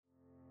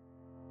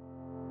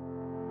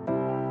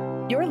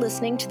You're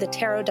listening to the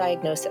Tarot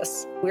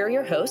Diagnosis. We're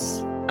your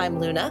hosts. I'm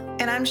Luna.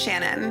 And I'm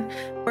Shannon.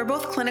 We're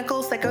both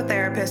clinical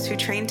psychotherapists who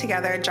trained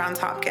together at Johns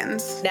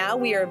Hopkins. Now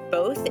we are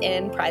both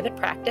in private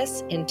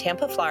practice in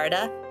Tampa,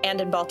 Florida,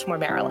 and in Baltimore,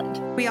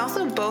 Maryland. We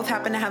also both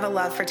happen to have a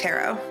love for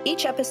tarot.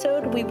 Each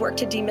episode, we work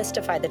to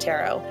demystify the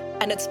tarot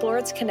and explore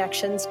its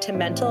connections to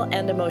mental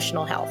and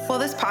emotional health. While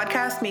this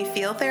podcast may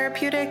feel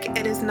therapeutic,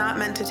 it is not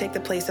meant to take the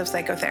place of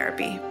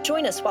psychotherapy.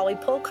 Join us while we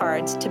pull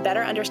cards to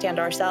better understand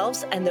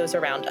ourselves and those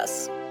around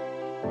us.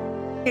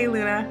 Hey,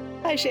 Luna.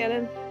 Hi,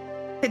 Shannon.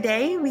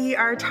 Today, we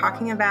are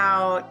talking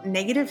about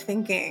negative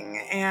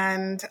thinking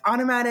and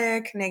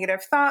automatic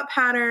negative thought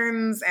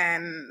patterns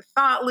and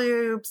thought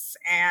loops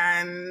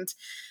and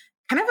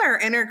kind of our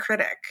inner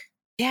critic.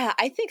 Yeah,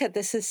 I think that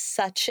this is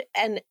such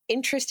an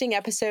interesting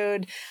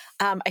episode.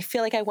 I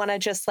feel like I want to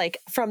just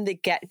from the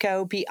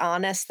get-go be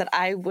honest that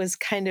I was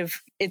kind of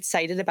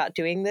excited about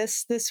doing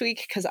this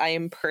week because I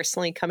am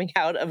personally coming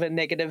out of a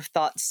negative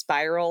thought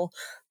spiral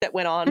that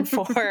went on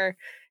for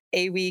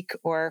a week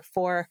or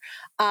four.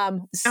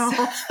 And it's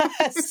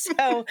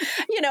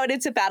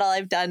a battle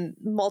I've done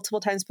multiple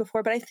times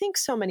before, but I think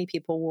so many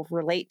people will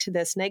relate to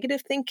this.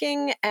 Negative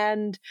thinking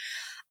and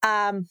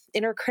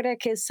inner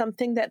critic is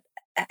something that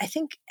I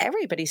think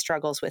everybody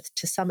struggles with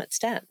to some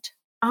extent.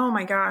 Oh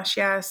my gosh,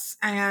 yes.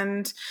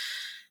 And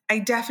I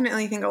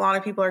definitely think a lot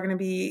of people are going to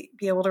be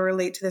able to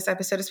relate to this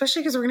episode,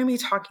 especially because we're going to be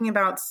talking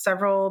about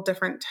several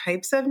different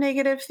types of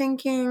negative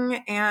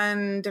thinking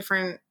and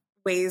different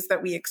ways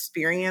that we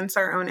experience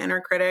our own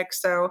inner critic.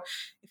 So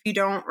if you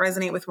don't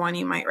resonate with one,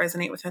 you might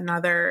resonate with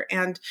another.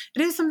 And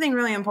it is something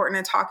really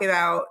important to talk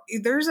about.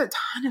 There's a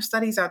ton of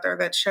studies out there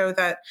that show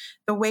that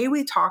the way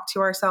we talk to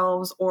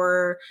ourselves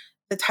or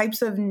the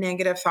types of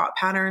negative thought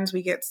patterns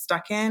we get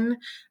stuck in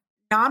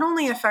not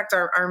only affect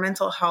our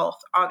mental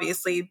health,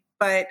 obviously,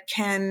 but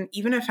can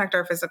even affect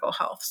our physical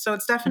health. So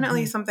it's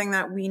definitely something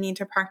that we need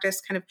to practice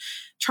kind of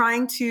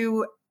trying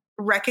to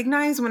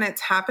recognize when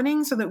it's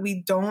happening so that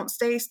we don't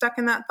stay stuck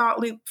in that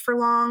thought loop for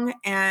long.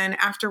 And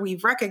after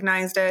we've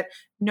recognized it,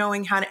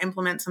 knowing how to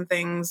implement some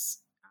things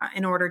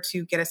in order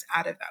to get us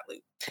out of that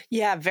loop.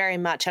 Yeah, very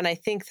much. And I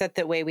think that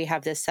the way we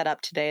have this set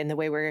up today and the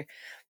way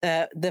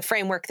the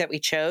framework that we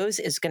chose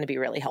is going to be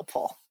really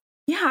helpful.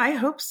 Yeah, I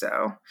hope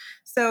so.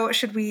 So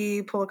should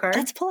we pull a card?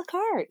 Let's pull a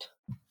card.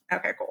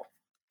 Okay, cool.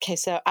 Okay,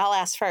 so I'll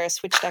ask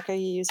first. Which deck are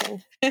you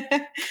using?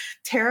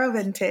 Tarot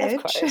Vintage.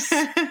 Of course.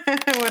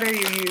 What are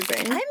you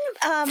using?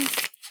 I'm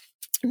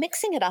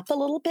mixing it up a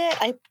little bit.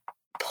 I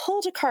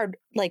pulled a card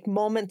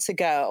moments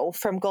ago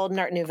from Golden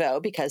Art Nouveau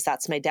because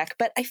that's my deck,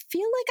 but I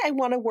feel like I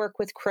want to work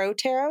with Crow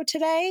Tarot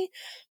today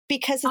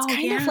because it's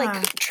kind of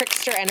like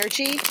trickster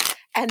energy,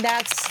 and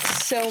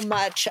that's so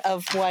much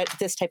of what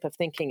this type of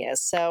thinking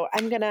is. So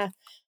I'm going to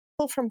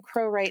pull from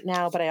Crow right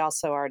now, but I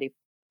also already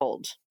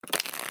pulled.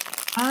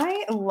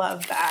 I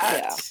love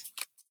that.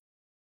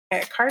 Yeah.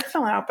 Okay, a card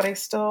fell out, but I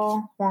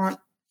still want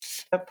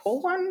to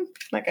pull one.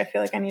 I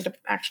feel like I need to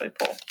actually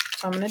pull.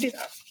 So I'm going to do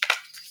that.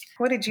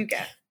 What did you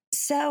get?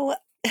 So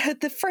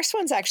the first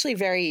one's actually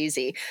very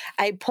easy.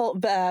 I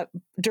pulled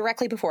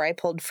directly before I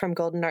pulled from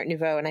Golden Art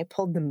Nouveau, and I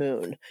pulled the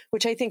Moon,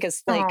 which I think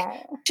is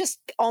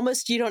just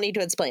almost, you don't need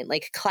to explain,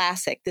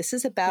 classic. This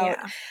is about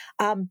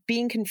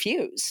being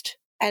confused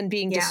and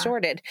being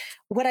distorted.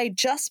 What I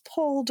just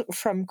pulled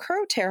from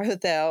Crow Tarot,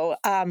 though,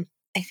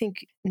 I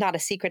think not a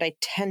secret, I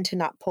tend to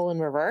not pull in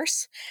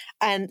reverse.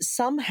 And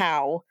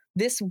somehow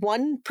this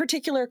one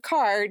particular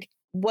card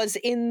was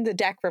in the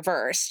deck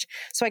reversed.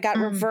 So I got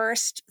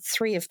reversed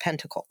 3 of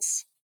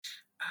Pentacles.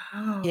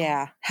 Oh.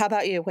 Yeah. How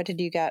about you? What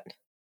did you get?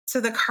 So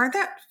the card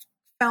that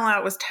fell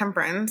out was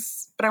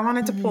Temperance, but I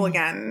wanted to pull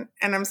again.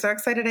 And I'm so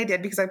excited I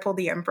did because I pulled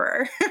the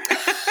Emperor.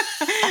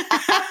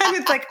 And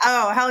it's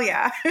oh, hell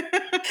yeah.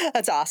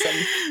 That's awesome.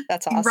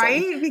 That's awesome.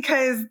 Right?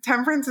 Because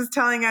Temperance is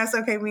telling us,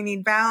 okay, we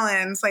need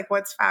balance,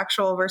 what's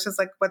factual versus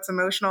what's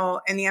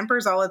emotional. And the Emperor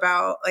is all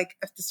about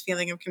this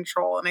feeling of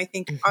control. And I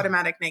think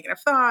automatic negative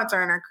thoughts,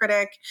 our inner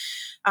critic,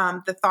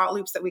 the thought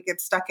loops that we get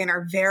stuck in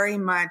are very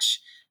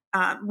much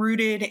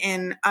rooted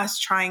in us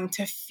trying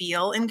to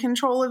feel in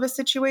control of a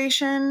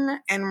situation.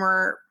 And I don't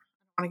want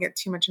to get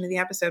too much into the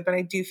episode, but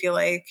I do feel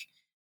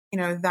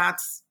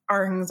that's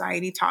our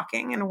anxiety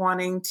talking and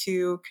wanting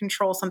to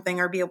control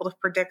something or be able to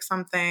predict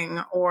something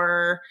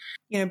or,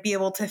 be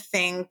able to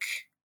think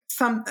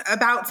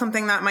about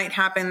something that might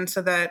happen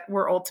so that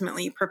we're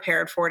ultimately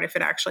prepared for it if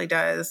it actually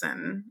does.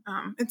 And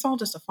it's all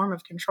just a form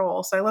of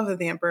control. So I love that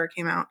the Emperor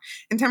came out.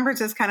 And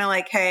Temperance is kind of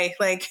hey,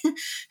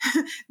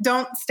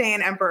 don't stay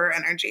in Emperor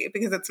energy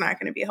because it's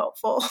not going to be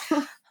helpful.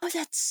 Oh,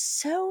 that's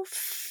so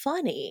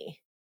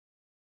funny.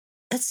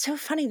 That's so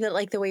funny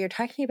that the way you're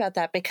talking about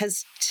that,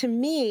 because to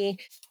me,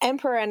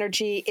 Emperor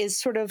energy is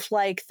sort of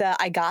I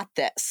got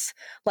this.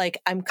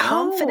 I'm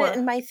confident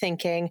in my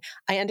thinking.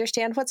 I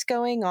understand what's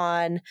going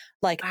on.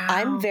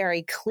 I'm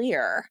very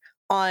clear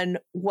on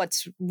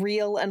what's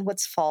real and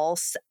what's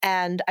false,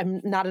 and I'm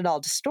not at all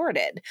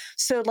distorted.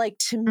 So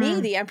to me,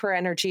 the Emperor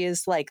energy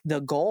is the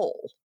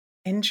goal.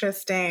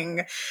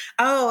 Interesting.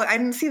 Oh,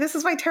 and see, this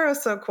is why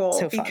tarot's so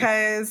cool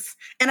because,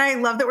 and I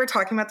love that we're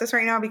talking about this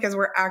right now because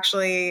we're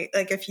actually,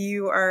 like, if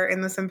you are in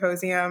the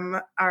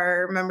symposium,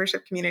 our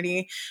membership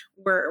community,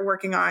 we're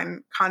working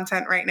on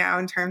content right now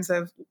in terms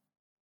of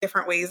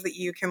different ways that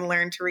you can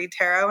learn to read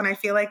tarot. And I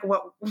feel like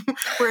what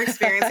we're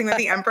experiencing with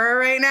the Emperor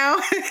right now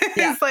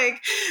is like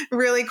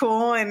really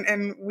cool.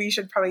 And we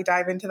should probably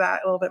dive into that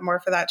a little bit more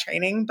for that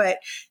training. But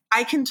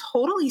I can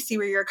totally see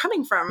where you're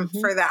coming from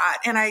for that.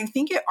 And I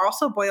think it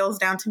also boils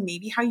down to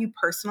maybe how you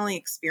personally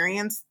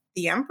experience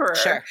the Emperor,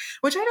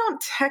 which I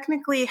don't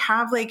technically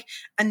have like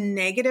a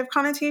negative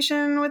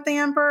connotation with the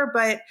Emperor.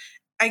 But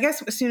I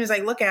guess as soon as I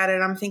look at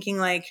it, I'm thinking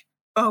like,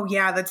 oh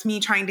yeah, that's me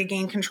trying to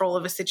gain control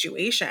of a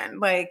situation,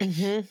 like,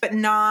 but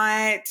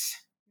not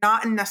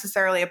in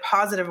necessarily a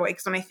positive way.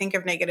 Because when I think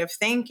of negative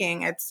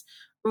thinking, it's,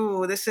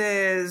 ooh, this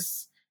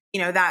is,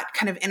 that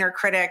kind of inner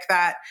critic,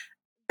 that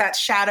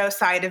shadow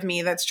side of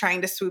me that's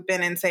trying to swoop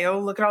in and say,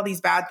 oh, look at all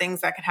these bad things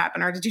that could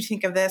happen. Or did you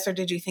think of this? Or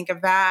did you think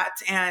of that?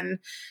 And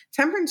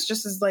Temperance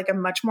just is like a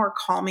much more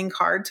calming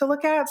card to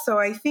look at. So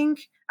I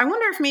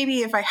wonder if maybe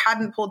if I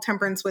hadn't pulled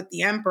Temperance with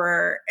the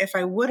Emperor, if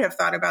I would have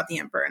thought about the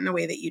Emperor in the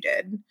way that you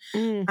did.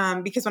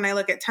 Because when I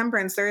look at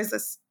Temperance, there is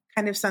this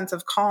kind of sense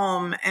of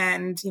calm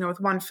and, with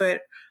one foot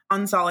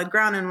on solid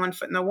ground and one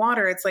foot in the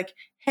water, it's like,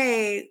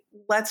 hey,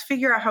 let's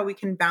figure out how we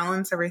can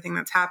balance everything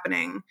that's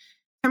happening.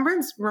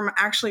 Temperance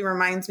actually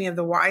reminds me of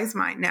the Wise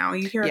Mind now.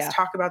 You hear us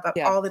talk about that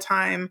all the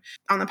time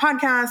on the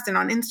podcast and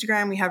on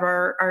Instagram. We have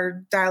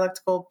our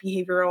dialectical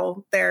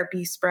behavioral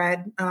therapy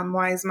spread,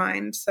 Wise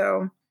Mind.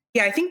 So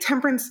yeah, I think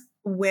Temperance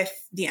with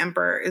the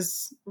Emperor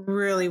is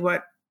really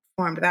what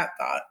formed that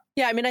thought.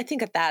 Yeah, I mean, I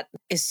think that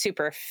is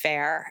super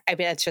fair. I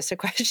mean, it's just a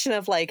question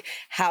of like,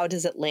 how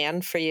does it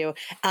land for you?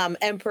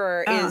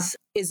 Emperor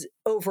is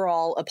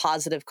overall a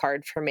positive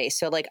card for me.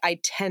 So like, I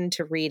tend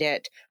to read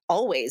it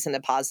always in a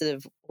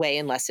positive way,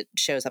 unless it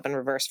shows up in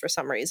reverse for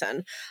some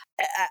reason.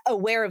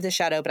 Aware of the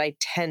shadow, but I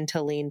tend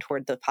to lean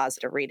toward the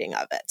positive reading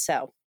of it.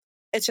 So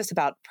it's just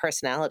about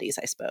personalities,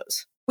 I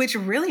suppose. Which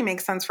really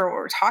makes sense for what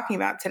we're talking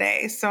about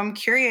today. So I'm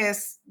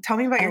curious, tell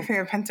me about your Three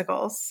of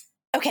Pentacles.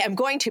 Okay, I'm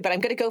going to, but I'm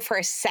going to go for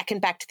a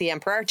second back to the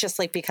Emperor, just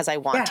like because I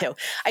want to.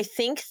 I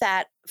think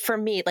that for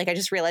me, like I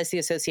just realized the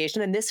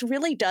association, and this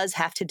really does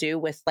have to do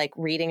with like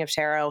reading of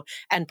tarot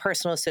and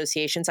personal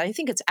associations. I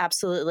think it's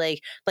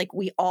absolutely like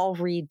we all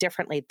read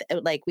differently.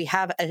 Like we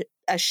have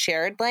a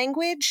shared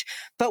language,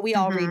 but we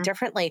all read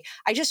differently.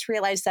 I just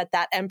realized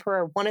that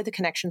Emperor, one of the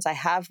connections I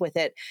have with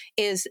it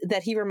is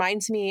that he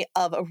reminds me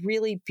of a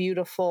really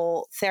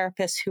beautiful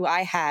therapist who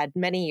I had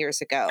many years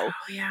ago,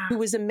 who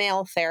was a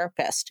male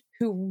therapist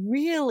who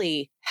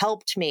really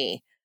helped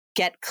me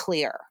get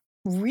clear,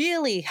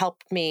 really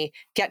helped me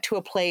get to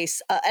a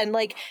place and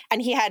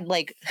he had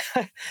like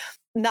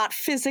not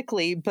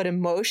physically but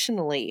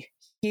emotionally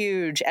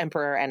huge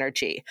Emperor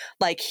energy.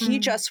 Like he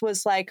just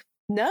was like,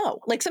 no,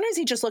 like sometimes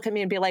he'd just look at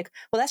me and be like,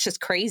 well, that's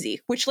just crazy,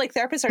 which like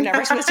therapists are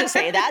never supposed to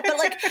say that, but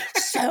like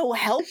so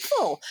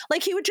helpful.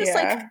 Like he would just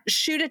like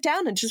shoot it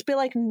down and just be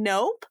like,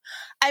 nope.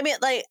 I mean,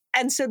 like,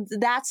 and so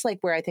that's like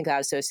where I think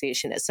that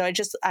association is. So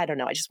I don't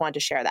know. I just wanted to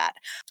share that.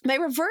 My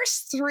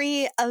reverse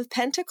Three of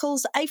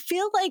Pentacles, I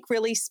feel like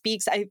really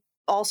speaks. I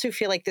also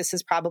feel like this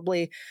is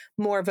probably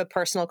more of a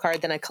personal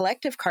card than a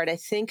collective card. I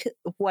think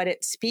what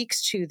it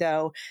speaks to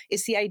though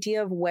is the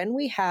idea of when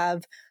we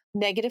have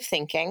negative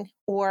thinking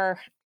or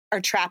are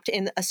trapped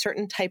in a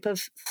certain type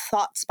of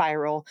thought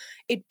spiral,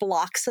 it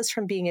blocks us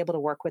from being able to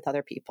work with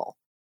other people.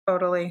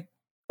 Totally.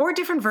 Or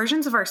different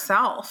versions of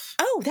ourselves.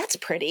 Oh, that's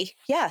pretty.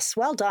 Yes.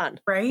 Well done.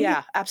 Right?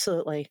 Yeah,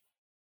 absolutely.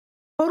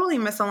 Totally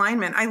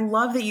misalignment. I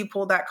love that you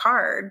pulled that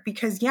card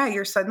because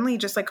you're suddenly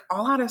just like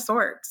all out of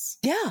sorts.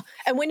 Yeah.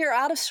 And when you're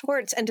out of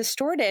sorts and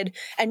distorted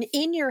and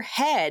in your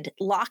head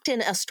locked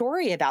in a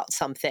story about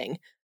something,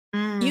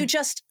 you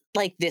just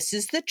like, this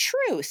is the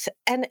truth.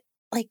 And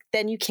like,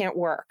 then you can't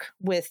work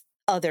with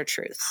other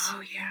truths.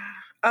 Oh, yeah.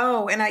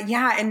 Oh, and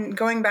and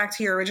going back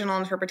to your original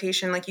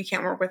interpretation, like you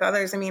can't work with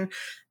others. I mean,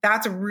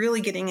 that's really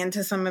getting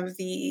into some of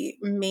the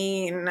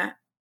main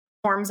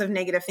forms of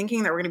negative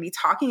thinking that we're going to be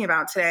talking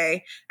about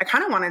today. I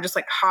kind of want to just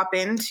like hop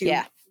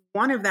into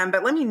one of them,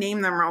 but let me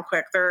name them real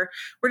quick. We're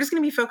just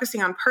going to be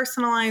focusing on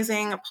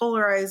personalizing,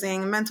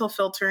 polarizing, mental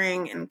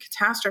filtering, and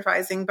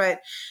catastrophizing. But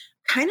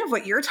kind of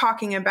what you're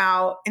talking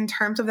about in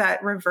terms of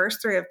that reverse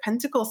Three of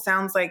Pentacles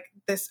sounds like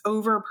this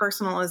over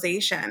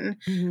personalization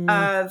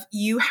of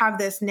you have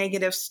this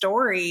negative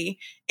story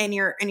in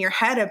your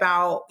head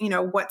about,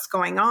 what's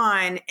going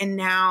on. And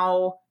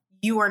now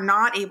you are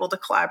not able to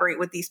collaborate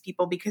with these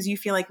people because you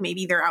feel like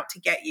maybe they're out to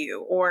get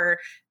you or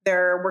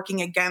they're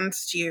working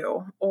against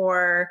you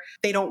or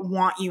they don't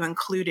want you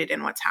included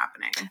in what's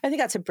happening. I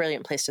think that's a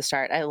brilliant place to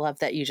start. I love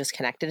that you just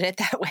connected it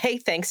that way.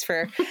 Thanks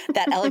for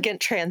that elegant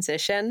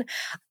transition.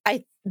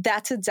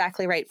 That's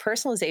exactly right.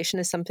 Personalization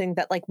is something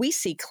that like we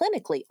see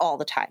clinically all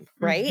the time,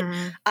 right?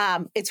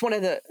 It's one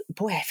of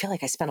I feel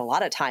like I spent a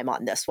lot of time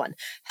on this one,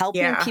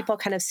 helping people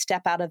kind of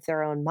step out of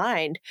their own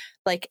mind.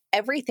 Like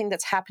everything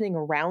that's happening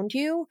around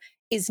you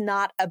is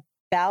not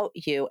about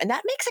you. And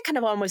that makes it kind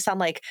of almost sound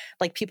like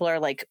people are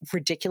like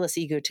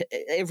ridiculously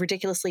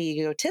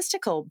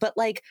egotistical, but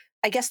like,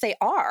 I guess they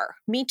are.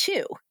 Me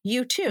too.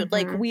 You too.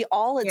 Like we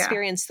all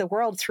experience the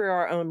world through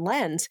our own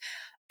lens.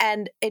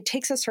 And it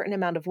takes a certain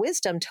amount of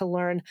wisdom to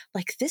learn,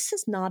 like, this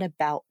is not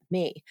about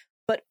me.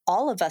 But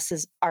all of us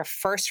our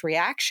first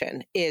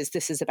reaction is,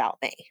 this is about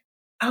me.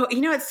 Oh,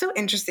 it's so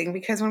interesting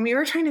because when we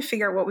were trying to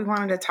figure out what we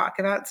wanted to talk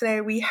about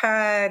today, we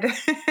had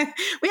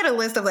a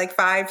list of like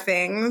 5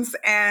 things,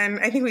 and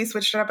I think we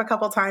switched it up a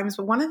couple times.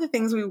 But one of the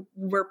things we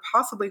were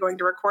possibly going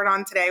to record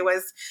on today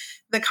was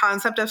the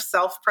concept of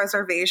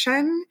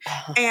self-preservation.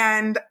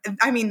 And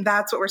I mean,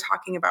 that's what we're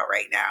talking about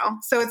right now.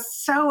 So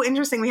it's so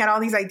interesting. We had all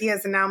these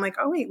ideas, and now I'm like,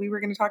 oh wait, we were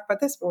going to talk about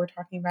this, but we're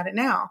talking about it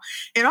now.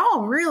 It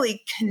all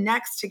really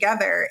connects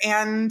together,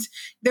 and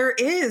there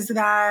is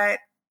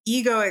that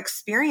ego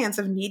experience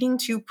of needing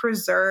to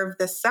preserve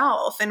the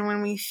self. And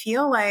when we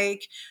feel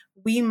like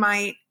we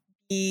might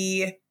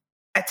be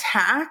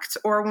attacked,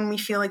 or when we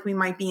feel like we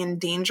might be in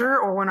danger,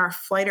 or when our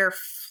fight or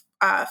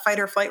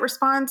flight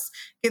response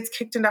gets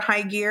kicked into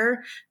high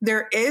gear,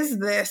 there is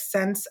this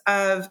sense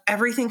of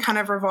everything kind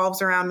of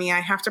revolves around me.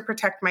 I have to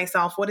protect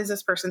myself. What is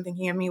this person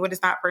thinking of me? What is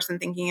that person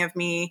thinking of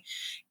me?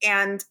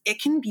 And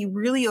it can be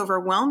really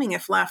overwhelming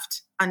if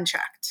left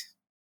unchecked.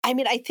 I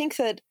mean, I think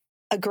that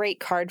a great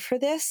card for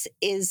this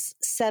is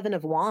 7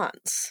 of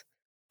Wands.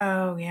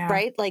 Oh, yeah.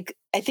 Right? Like,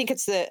 I think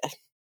it's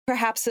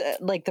perhaps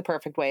like the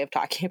perfect way of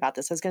talking about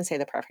this. I was going to say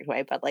the perfect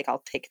way, but like,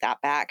 I'll take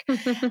that back.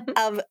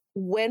 Of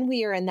when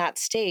we are in that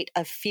state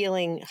of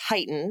feeling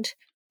heightened,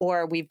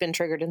 or we've been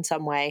triggered in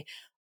some way,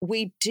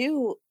 we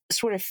do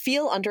sort of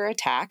feel under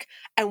attack,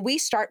 and we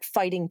start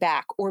fighting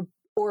back or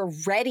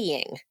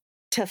readying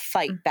to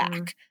fight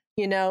back.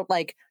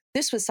 Like,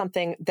 this was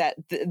something that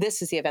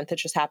this is the event that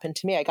just happened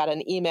to me. I got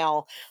an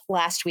email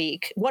last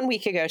week, 1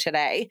 week ago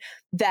today,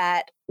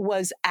 that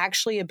was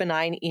actually a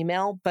benign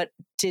email, but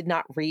did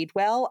not read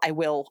well. I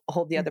will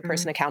hold the other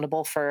person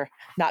accountable for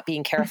not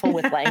being careful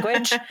with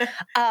language.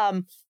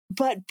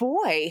 But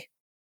boy,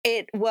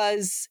 it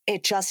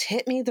just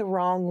hit me the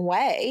wrong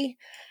way.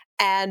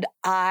 And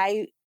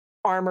I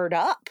armored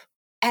up,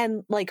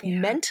 and like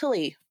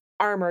mentally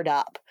armored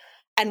up,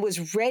 and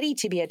was ready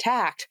to be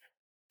attacked.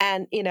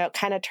 And,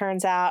 kind of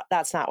turns out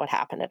that's not what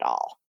happened at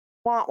all.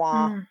 Wah,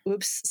 wah.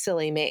 Oops,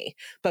 silly me.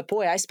 But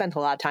boy, I spent a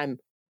lot of time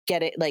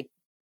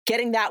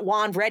getting that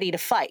wand ready to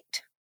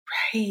fight.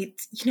 Right.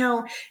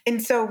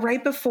 And so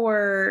right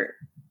before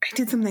I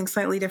did something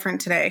slightly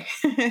different today,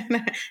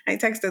 I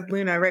texted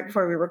Luna right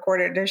before we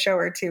recorded to show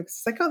her too.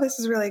 It's like, oh, this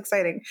is really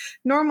exciting.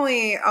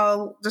 Normally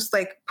I'll just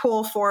like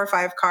pull 4 or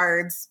 5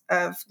 cards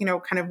of,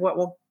 kind of what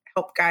will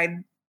help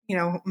guide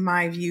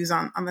my views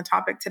on the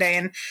topic today.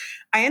 And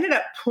I ended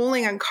up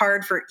pulling a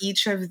card for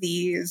each of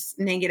these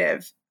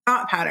negative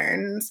thought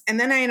patterns. And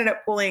then I ended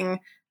up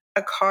pulling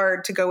a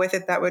card to go with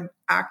it that would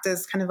act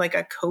as kind of like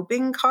a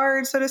coping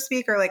card, so to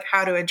speak, or like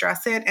how to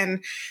address it.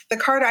 And the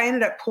card I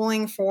ended up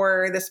pulling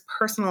for this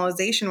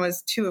personalization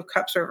was 2 of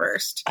Cups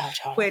reversed,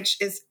 which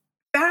is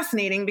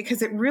fascinating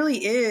because it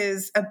really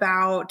is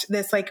about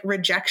this like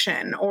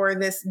rejection or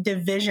this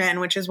division,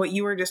 which is what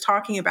you were just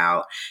talking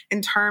about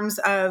in terms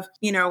of,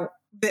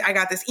 I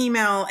got this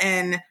email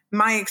and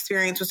my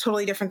experience was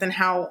totally different than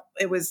how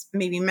it was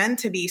maybe meant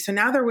to be. So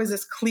now there was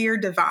this clear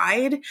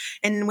divide.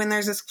 And when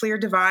there's this clear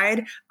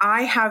divide,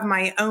 I have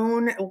my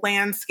own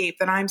landscape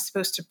that I'm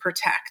supposed to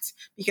protect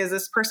because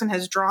this person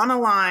has drawn a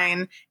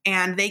line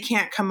and they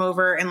can't come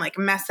over and like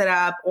mess it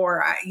up,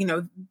 or,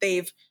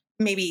 they've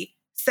maybe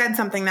said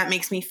something that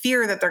makes me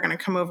fear that they're going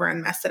to come over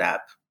and mess it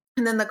up.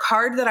 And then the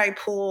card that I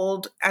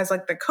pulled as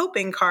like the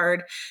coping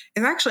card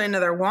is actually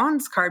another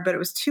Wands card, but it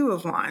was 2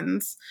 of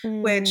Wands,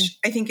 which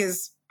I think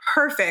is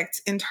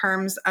perfect in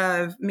terms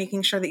of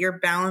making sure that you're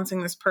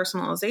balancing this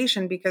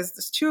personalization, because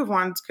this 2 of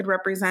Wands could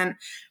represent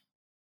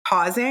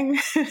pausing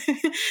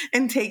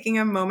and taking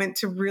a moment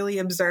to really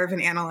observe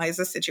and analyze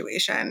the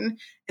situation.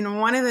 And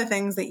one of the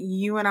things that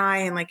you and I,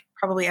 and like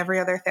probably every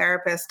other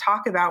therapist,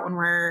 talk about when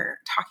we're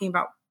talking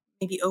about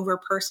maybe over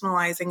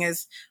personalizing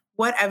is,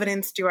 what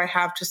evidence do I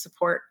have to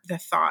support the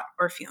thought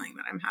or feeling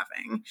that I'm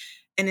having?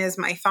 And is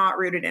my thought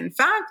rooted in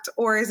fact,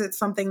 or is it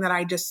something that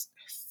I just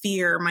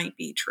fear might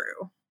be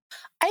true?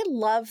 I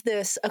love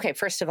this. Okay,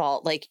 first of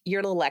all, like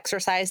your little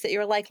exercise that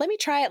you're like, let me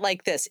try it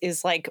like this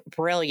is like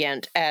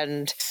brilliant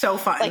and so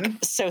fun. Like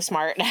so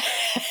smart.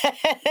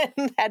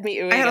 Had me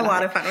oohing. I had a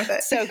lot of fun with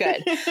it. So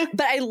good.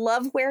 But I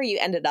love where you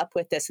ended up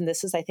with this. And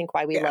this is, I think,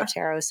 why we love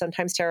tarot.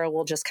 Sometimes tarot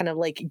will just kind of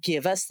like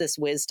give us this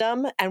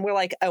wisdom. And we're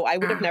like, oh, I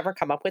would have never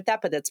come up with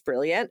that, but that's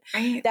brilliant.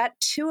 Right. That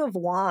 2 of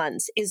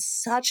Wands is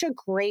such a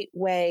great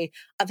way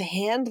of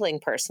handling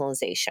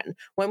personalization.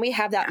 When we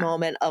have that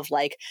moment of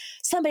like,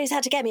 somebody's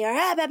out to get me, or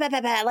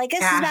like,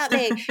 this is about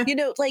me,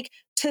 like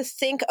to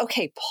think,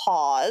 okay,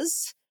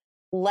 pause.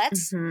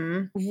 Let's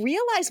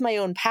realize my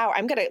own power.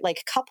 I'm going to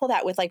like couple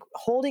that with like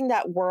holding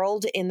that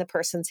world in the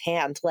person's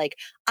hand. Like,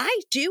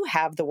 I do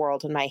have the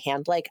world in my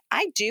hand. Like,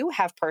 I do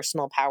have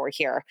personal power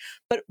here.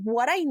 But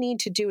what I need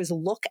to do is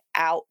look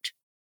out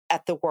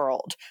at the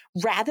world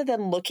rather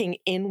than looking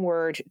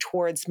inward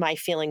towards my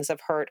feelings of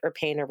hurt or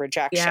pain or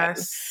rejection.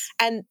 Yes.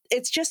 And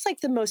it's just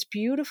like the most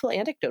beautiful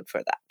antidote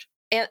for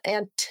that.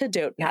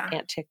 Antidote, not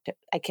antidote.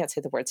 I can't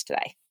say the words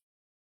today.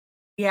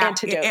 Yeah.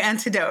 Antidote.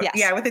 Antidote. Yes.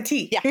 Yeah, with a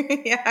T. Yeah.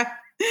 Yeah.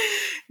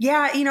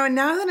 Yeah. You know,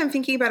 now that I'm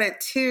thinking about it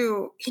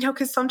too, you know,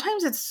 because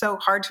sometimes it's so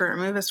hard to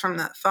remove us from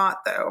that thought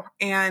though.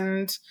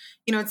 And,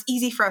 you know, it's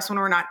easy for us when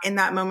we're not in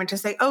that moment to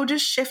say, oh,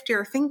 just shift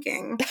your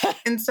thinking.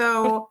 And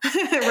so,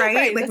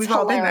 right? Like we've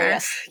all been there.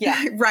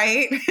 Yeah.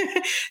 Right.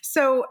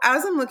 So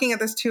as I'm looking at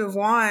this Two of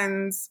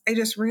Wands, I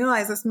just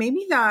realized this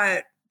maybe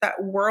that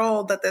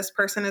world that this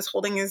person is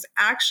holding is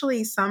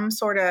actually some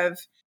sort of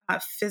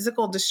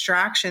physical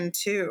distraction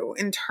too,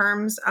 in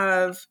terms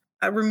of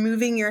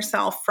removing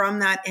yourself from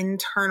that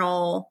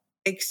internal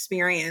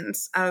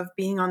experience of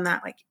being on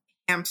that like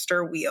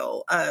hamster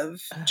wheel of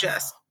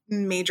just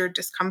major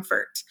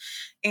discomfort.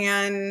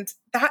 And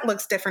that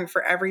looks different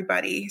for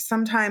everybody.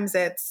 Sometimes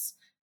it's,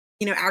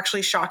 you know,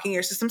 actually shocking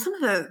your system. Some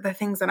of the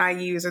things that I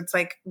use, it's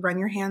like run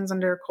your hands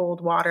under cold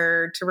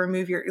water to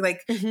remove your,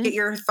 like get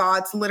your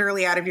thoughts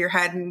literally out of your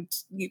head and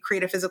you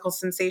create a physical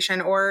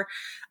sensation. Or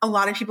a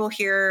lot of people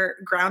hear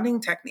grounding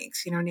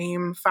techniques, you know,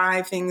 name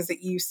 5 things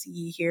that you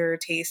see, hear,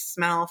 taste,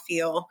 smell,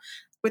 feel,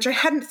 which I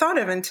hadn't thought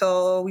of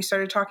until we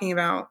started talking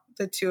about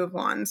the Two of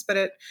Wands. But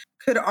it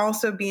could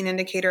also be an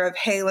indicator of,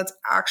 hey, let's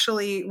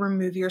actually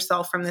remove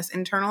yourself from this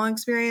internal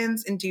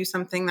experience and do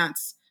something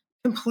that's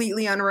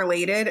completely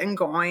unrelated and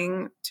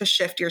going to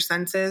shift your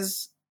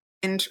senses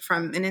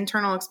from an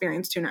internal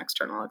experience to an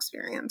external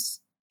experience.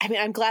 I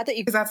mean, I'm glad that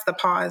because that's the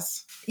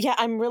pause. Yeah,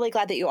 I'm really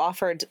glad that you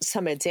offered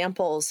some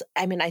examples.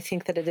 I mean, I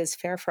think that it is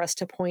fair for us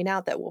to point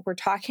out that what we're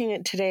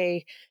talking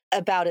today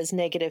about is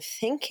negative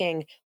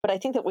thinking, but I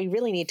think that we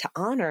really need to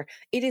honor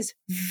it is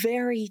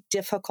very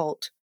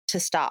difficult to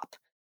stop.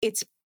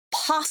 It's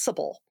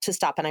possible to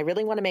stop. And I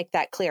really want to make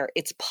that clear.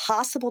 It's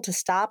possible to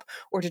stop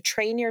or to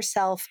train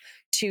yourself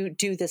to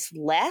do this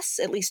less,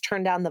 at least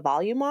turn down the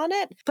volume on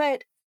it.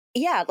 But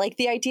yeah, like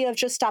the idea of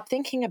just stop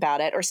thinking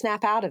about it or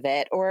snap out of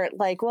it or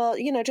like, well,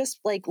 you know, just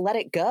like let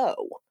it go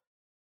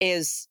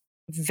is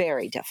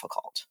very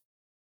difficult.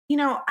 You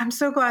know, I'm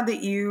so glad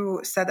that you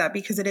said that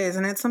because it is.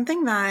 And it's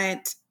something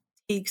that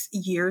takes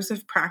years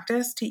of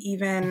practice to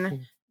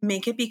even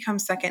make it become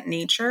second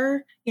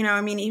nature. You know,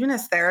 I mean, even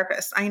as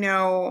therapists, I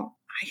know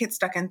I get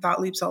stuck in thought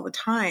loops all the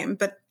time,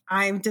 but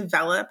I've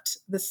developed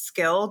the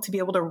skill to be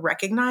able to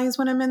recognize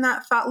when I'm in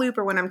that thought loop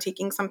or when I'm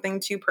taking something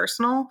too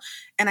personal,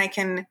 and I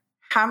can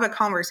have a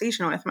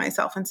conversation with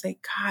myself and say,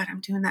 God,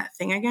 I'm doing that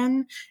thing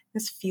again.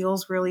 This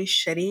feels really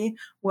shitty.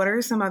 What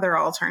are some other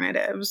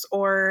alternatives?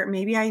 Or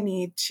maybe I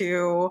need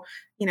to,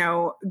 you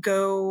know,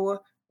 go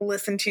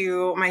listen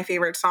to my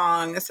favorite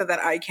song so that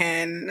I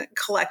can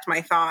collect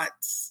my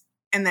thoughts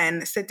and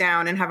then sit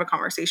down and have a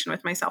conversation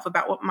with myself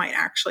about what might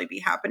actually be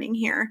happening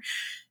here.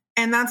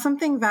 And that's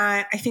something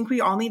that I think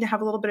we all need to have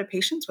a little bit of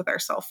patience with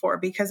ourselves for,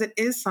 because it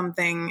is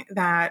something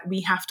that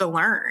we have to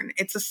learn.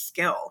 It's a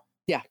skill.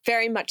 Yeah,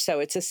 very much so.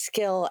 It's a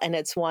skill, and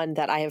it's one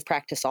that I have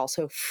practiced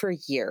also for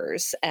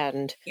years.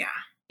 And,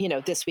 you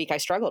know, this week I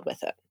struggled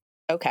with it.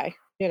 Okay,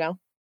 you know,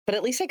 but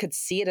at least I could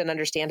see it and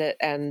understand it,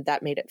 and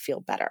that made it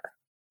feel better.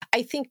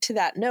 I think to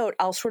that note,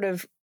 I'll sort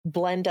of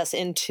blend us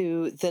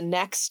into the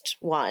next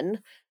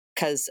one,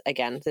 because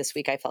again, this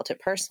week I felt it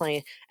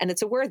personally. And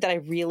it's a word that I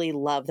really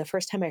love. The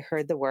first time I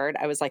heard the word,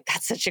 I was like,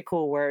 that's such a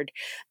cool word.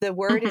 The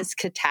word is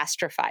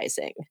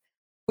catastrophizing,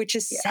 which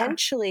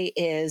essentially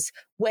is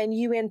when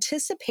you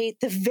anticipate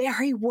the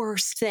very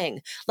worst thing.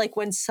 Like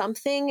when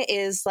something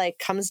is like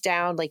comes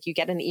down, like you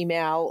get an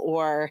email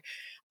or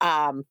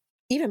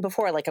even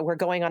before, like we're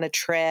going on a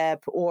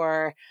trip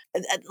or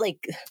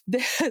like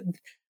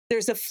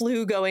there's a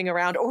flu going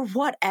around or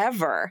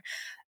whatever.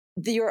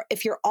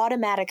 If your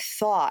automatic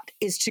thought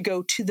is to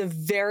go to the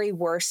very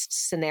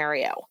worst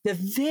scenario, the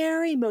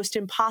very most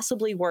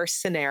impossibly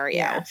worst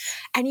scenario.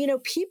 And, you know,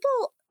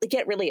 people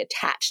get really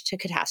attached to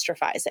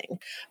catastrophizing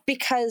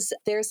because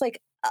there's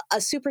like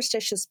a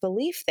superstitious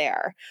belief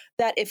there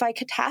that if I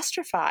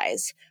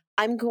catastrophize,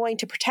 I'm going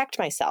to protect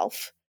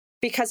myself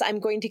because I'm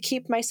going to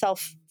keep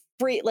myself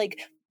free. Like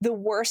the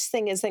worst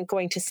thing isn't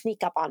going to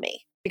sneak up on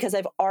me because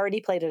I've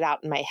already played it out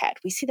in my head.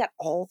 We see that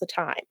all the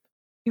time.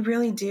 You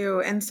really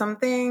do. And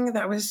something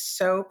that was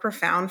so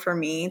profound for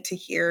me to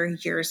hear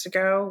years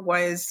ago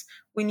was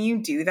when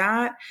you do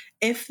that,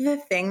 if the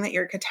thing that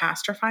you're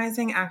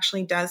catastrophizing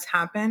actually does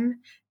happen,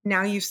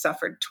 now you've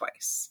suffered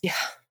twice. Yeah.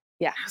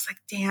 Yeah. I was like,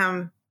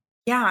 damn.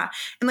 Yeah.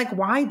 And like,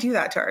 why do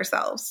that to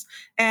ourselves?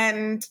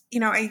 And,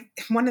 you know,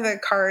 one of the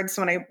cards,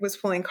 when I was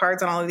pulling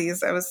cards on all of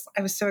these, I was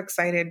so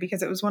excited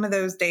because it was one of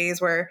those days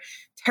where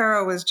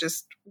tarot was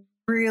just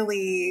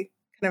really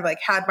kind of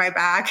like had my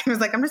back and was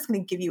like, I'm just going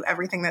to give you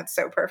everything that's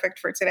so perfect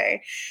for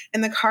today.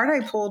 And the card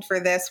I pulled for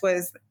this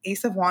was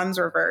Ace of Wands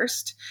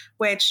reversed,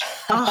 which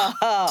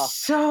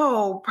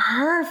so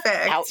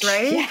perfect, ouch.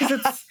 Right?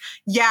 Because it's,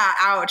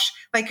 ouch.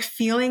 Like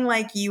feeling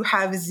like you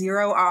have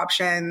zero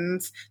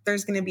options.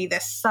 There's going to be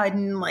this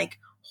sudden like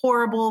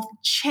horrible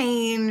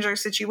change or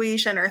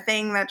situation or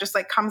thing that just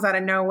like comes out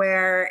of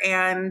nowhere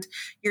and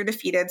you're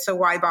defeated. So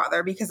why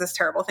bother? Because this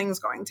terrible thing is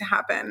going to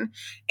happen.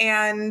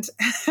 And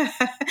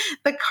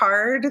the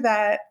card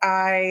that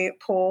I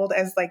pulled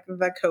as like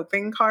the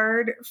coping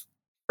card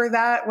for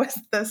that was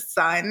the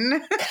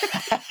sun,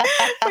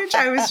 which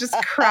I was just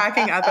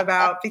cracking up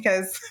about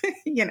because,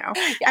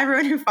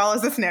 everyone who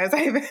follows us knows I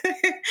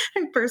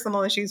have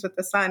personal issues with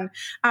the sun.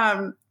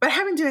 But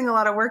I've been doing a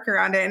lot of work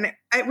around it. And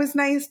it was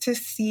nice to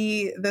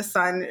see the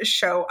sun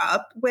show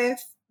up with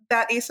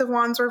that Ace of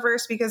Wands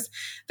reverse, because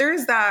there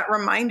is that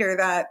reminder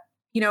that,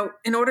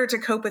 in order to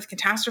cope with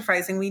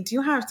catastrophizing, we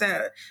do have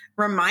to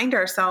remind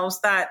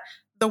ourselves that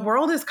the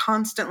world is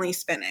constantly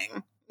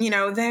spinning.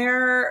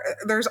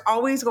 There's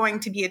always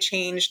going to be a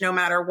change no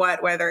matter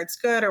what, whether it's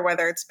good or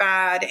whether it's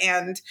bad.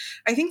 And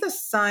I think the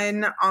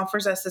sun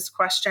offers us this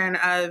question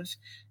of,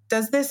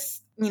 does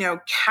this,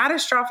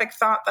 catastrophic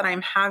thought that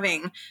I'm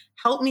having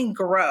help me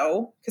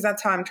grow? Because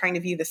that's how I'm trying to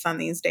view the sun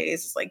these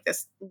days, is like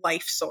this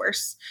life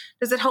source.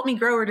 Does it help me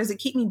grow or does it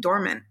keep me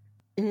dormant?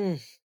 I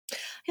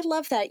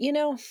love that.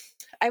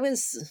 I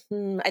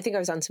think I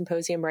was on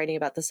Symposium writing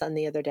about the sun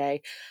the other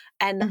day.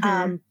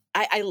 And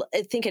I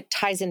think it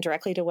ties in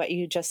directly to what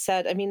you just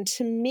said. I mean,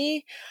 to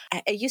me,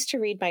 I used to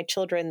read my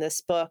children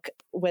this book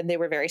when they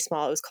were very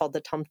small. It was called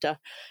The Tomte,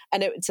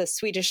 and it's a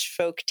Swedish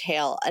folk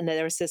tale. And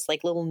there was this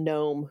like little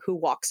gnome who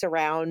walks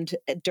around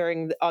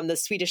on the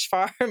Swedish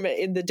farm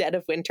in the dead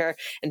of winter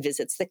and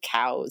visits the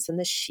cows and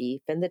the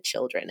sheep and the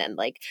children, and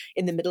like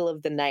in the middle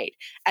of the night.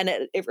 And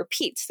it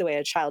repeats the way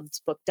a child's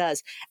book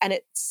does. And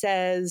it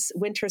says,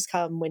 "Winters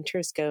come,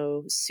 winters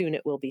go, soon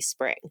it will be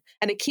spring."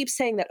 And it keeps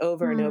saying that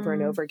over and over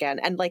and over again.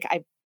 And like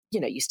I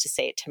used to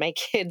say it to my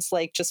kids,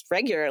 like just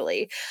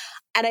regularly.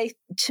 And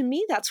to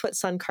me, that's what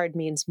sun card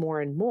means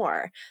more and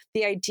more.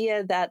 The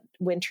idea that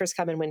winters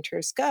come and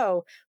winters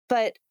go,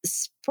 but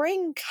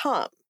spring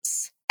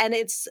comes. And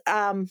it's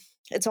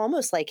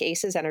almost like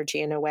Ace's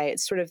energy in a way.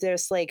 It's sort of,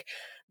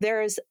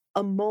 there's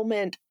a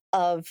moment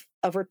of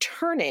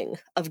returning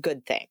of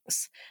good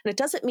things. And it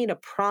doesn't mean a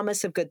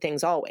promise of good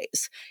things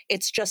always.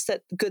 It's just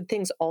that good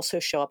things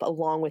also show up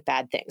along with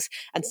bad things.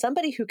 And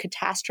somebody who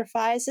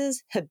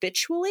catastrophizes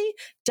habitually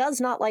does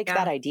not like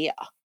that idea.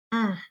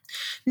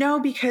 No,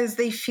 because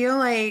they feel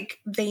like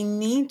they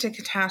need to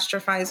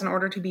catastrophize in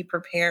order to be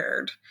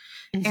prepared.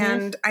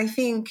 And I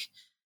think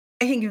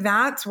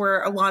that's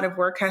where a lot of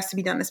work has to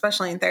be done,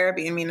 especially in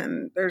therapy.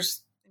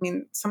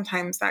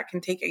 Sometimes that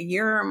can take a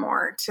year or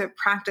more to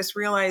practice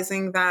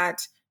realizing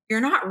that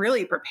you're not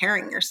really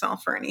preparing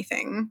yourself for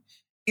anything.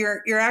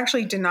 You're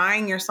actually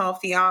denying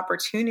yourself the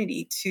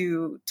opportunity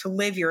to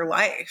live your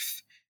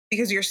life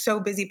because you're so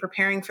busy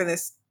preparing for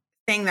this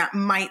thing that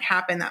might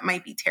happen that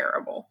might be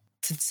terrible.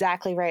 That's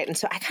exactly right. And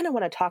so I kind of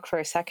want to talk for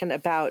a second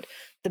about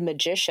the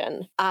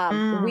magician.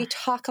 We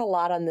talk a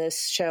lot on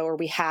this show, or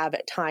we have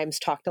at times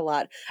talked a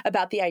lot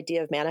about the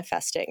idea of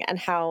manifesting and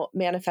how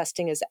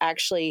manifesting is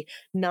actually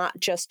not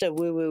just a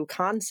woo-woo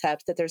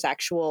concept, that there's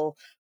actual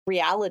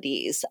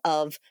realities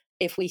of,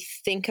 if we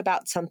think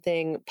about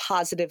something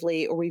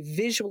positively or we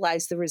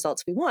visualize the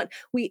results we want,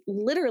 we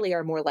literally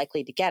are more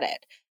likely to get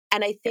it.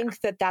 And I think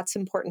that that's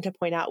important to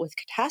point out with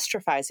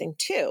catastrophizing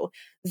too,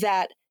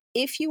 that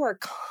if you are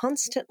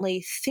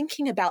constantly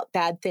thinking about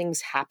bad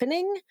things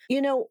happening,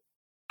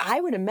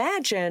 I would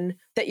imagine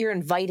that you're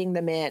inviting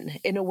them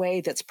in a way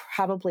that's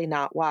probably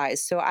not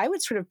wise. So I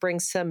would sort of bring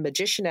some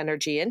magician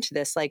energy into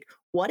this. Like,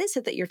 what is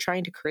it that you're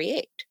trying to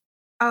create?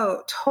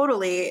 Oh,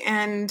 totally.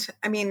 And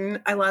I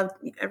mean, I love,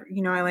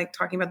 I like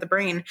talking about the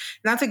brain. And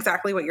that's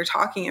exactly what you're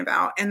talking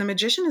about. And the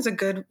magician is a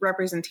good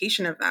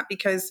representation of that,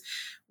 because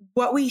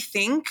what we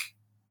think,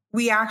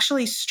 we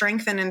actually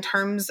strengthen in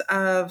terms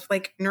of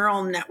like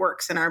neural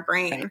networks in our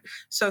brain. Right.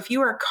 So if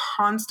you are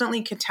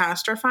constantly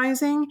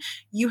catastrophizing,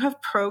 you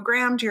have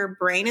programmed your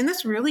brain. And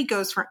this really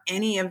goes for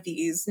any of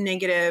these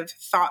negative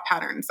thought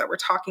patterns that we're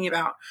talking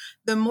about.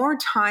 The more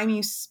time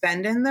you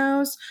spend in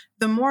those,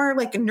 the more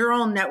like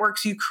neural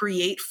networks you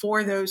create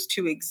for those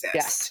to exist.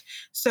 Yes.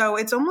 So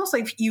it's almost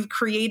like you've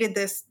created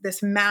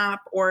this map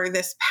or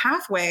this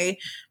pathway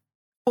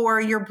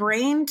for your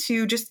brain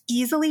to just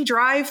easily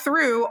drive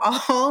through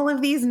all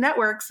of these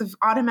networks of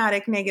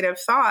automatic negative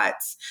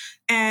thoughts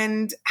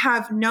and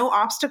have no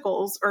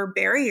obstacles or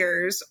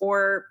barriers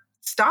or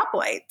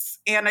stoplights.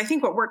 And I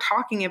think what we're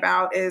talking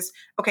about is,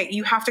 okay,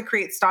 you have to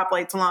create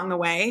stoplights along the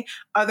way.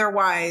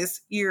 Otherwise,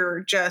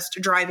 you're just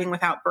driving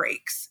without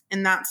brakes,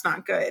 and that's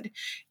not good.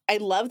 I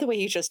love the way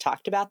you just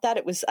talked about that.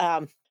 It was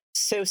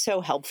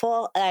so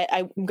helpful.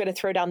 I'm going to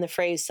throw down the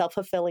phrase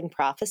self-fulfilling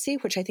prophecy,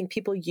 which I think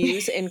people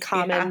use in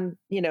common,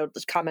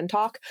 common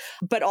talk,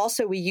 but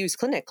also we use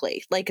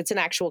clinically. Like, it's an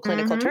actual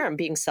clinical term,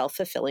 being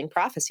self-fulfilling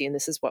prophecy. And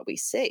this is what we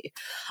see.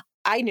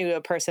 I knew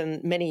a person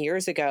many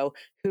years ago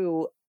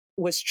who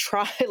was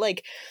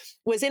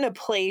was in a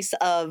place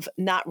of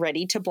not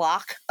ready to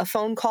block a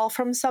phone call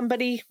from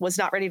somebody, was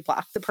not ready to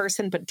block the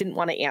person, but didn't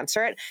want to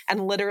answer it,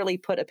 and literally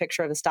put a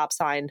picture of a stop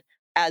sign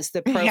as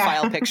the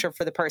profile picture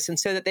for the person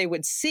so that they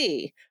would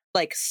see,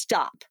 like,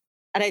 stop.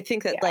 And I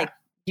think that like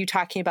you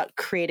talking about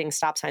creating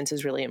stop signs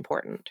is really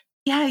important.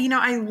 Yeah,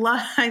 I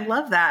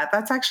love that.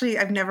 That's actually,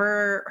 I've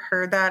never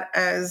heard that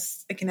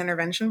as like an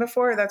intervention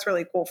before. That's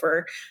really cool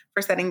for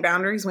setting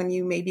boundaries when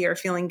you maybe are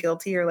feeling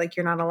guilty or like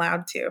you're not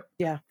allowed to.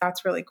 Yeah.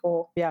 That's really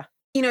cool. Yeah.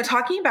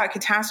 Talking about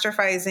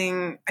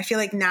catastrophizing, I feel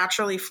like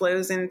naturally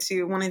flows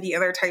into one of the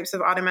other types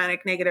of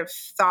automatic negative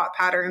thought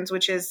patterns,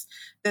 which is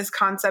this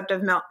concept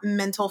of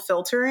mental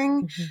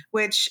filtering,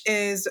 which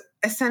is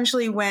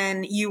essentially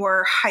when you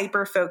are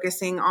hyper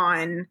focusing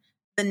on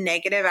the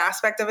negative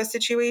aspect of a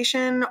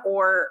situation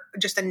or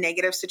just a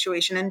negative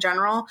situation in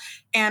general,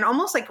 and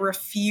almost like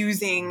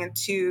refusing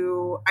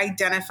to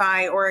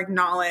identify or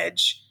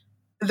acknowledge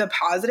the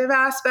positive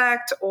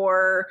aspect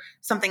or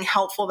something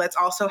helpful that's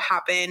also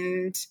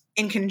happened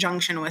in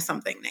conjunction with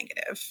something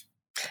negative.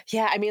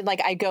 Yeah. I mean,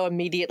 like I go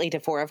immediately to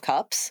Four of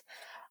Cups.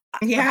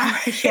 Yeah.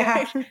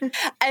 Yeah.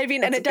 I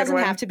mean, and it doesn't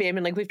have to be, I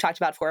mean, like we've talked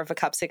about Four of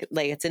Cups,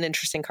 like it's an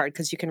interesting card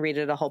because you can read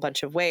it a whole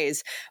bunch of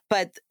ways,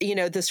 but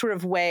the sort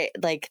of way,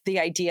 like the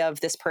idea of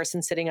this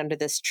person sitting under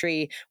this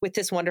tree with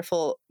this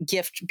wonderful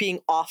gift being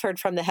offered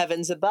from the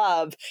heavens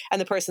above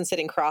and the person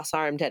sitting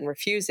cross-armed and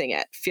refusing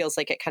it feels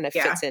like it kind of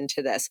fits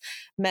into this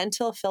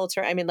mental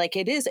filter. I mean, like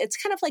it's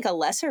kind of like a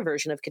lesser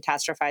version of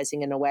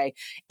catastrophizing in a way.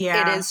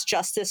 Yeah. It is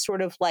just this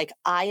sort of like,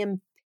 I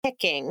am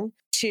picking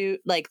to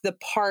like the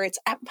parts.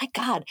 Oh my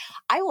God,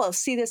 I will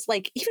see this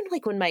like even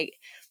like when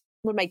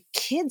my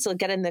kids will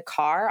get in the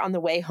car on the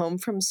way home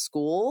from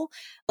school,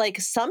 like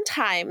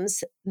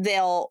sometimes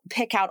they'll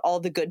pick out all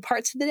the good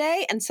parts of the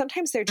day and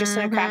sometimes they're just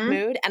in a crap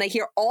mood and I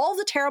hear all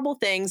the terrible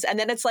things and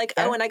then it's like,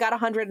 oh, and I got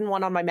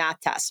 101 on my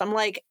math test. I'm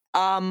like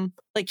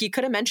you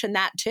could have mentioned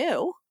that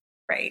too.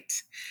 Right.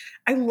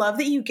 I love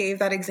that you gave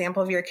that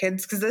example of your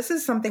kids because this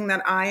is something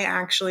that I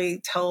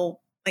actually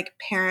tell like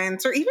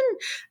parents, or even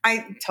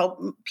I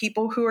tell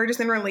people who are just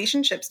in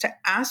relationships to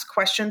ask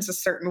questions a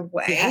certain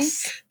way.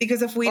 Yes.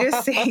 Because if we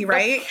just say,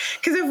 right?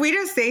 Because if we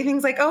just say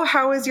things like, oh,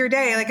 how was your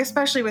day? Like,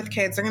 especially with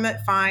kids, they're going to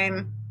be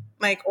fine.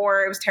 Like,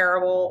 or it was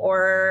terrible,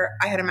 or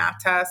I had a math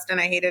test and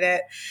I hated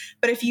it.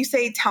 But if you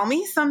say, tell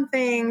me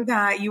something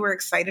that you were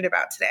excited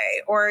about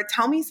today, or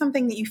tell me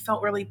something that you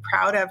felt really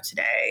proud of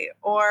today,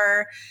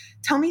 or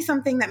tell me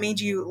something that made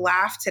you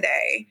laugh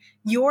today,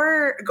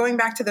 you're going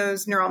back to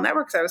those neural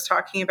networks I was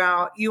talking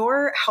about.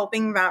 You're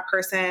helping that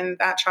person,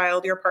 that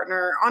child, your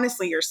partner,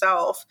 honestly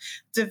yourself,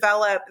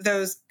 develop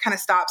those kind of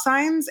stop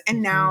signs.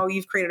 And now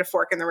you've created a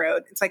fork in the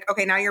road. It's like,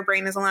 okay, now your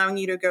brain is allowing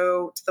you to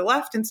go to the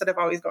left instead of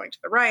always going to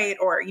the right,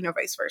 or,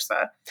 vice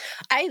versa.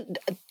 I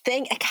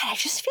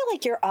just feel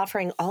like you're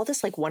offering all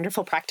this like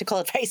wonderful practical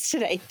advice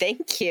today.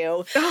 Thank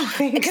you. Oh,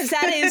 thanks. Because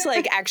that is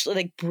like actually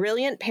like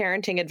brilliant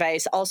parenting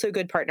advice, also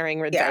good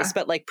partnering advice,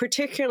 but like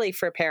particularly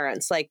for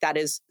parents, like that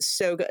is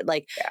so good.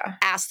 Like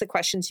ask the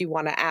questions you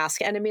want to ask.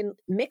 And I mean,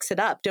 mix it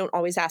up. Don't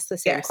always ask the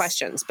same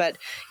questions, but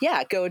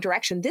go a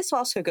direction. This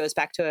also goes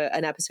back to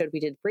an episode we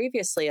did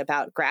previously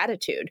about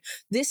gratitude.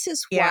 This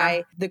is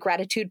why the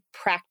gratitude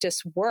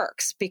practice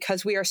works,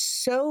 because we are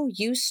so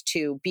used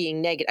to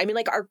being negative. I mean,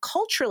 like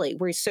culturally,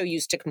 we're so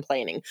used to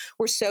complaining.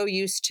 We're so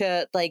used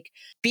to like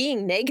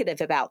being negative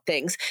about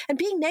things, and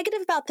being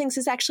negative about things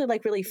is actually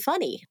like really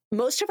funny.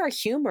 Most of our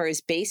humor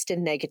is based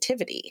in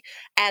negativity,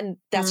 and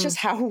that's just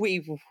how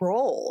we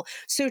roll.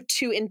 So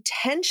to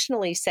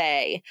intentionally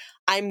say,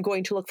 I'm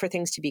going to look for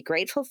things to be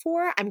grateful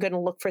for. I'm going to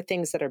look for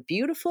things that are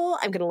beautiful.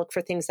 I'm going to look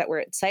for things that were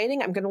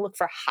exciting. I'm going to look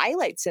for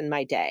highlights in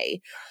my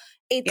day.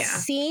 It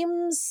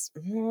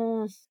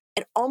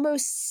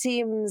almost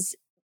seems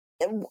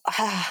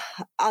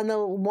on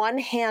the one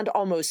hand,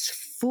 almost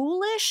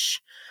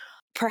foolish,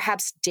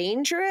 perhaps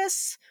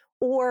dangerous,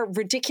 or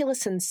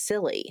ridiculous and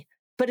silly.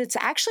 But it's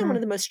actually one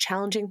of the most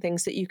challenging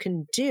things that you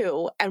can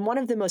do, and one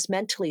of the most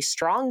mentally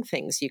strong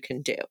things you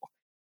can do.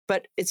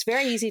 But it's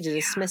very easy to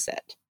dismiss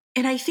it.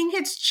 And I think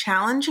it's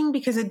challenging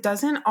because it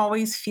doesn't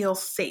always feel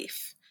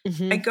safe.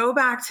 I go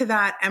back to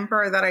that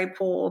emperor that I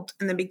pulled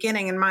in the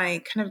beginning and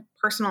my kind of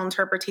personal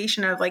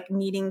interpretation of like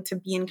needing to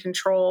be in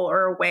control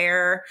or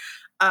aware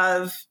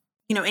of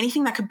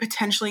anything that could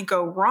potentially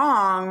go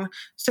wrong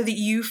so that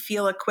you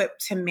feel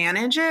equipped to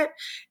manage it.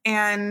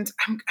 And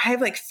I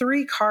have like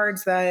 3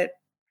 cards that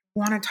I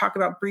want to talk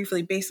about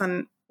briefly based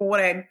on what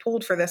I had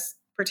pulled for this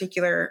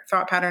particular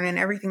thought pattern and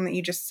everything that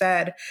you just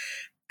said.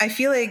 I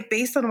feel like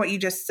based on what you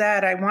just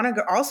said, I want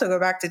to also go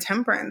back to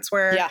temperance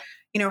where,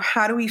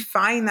 how do we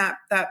find that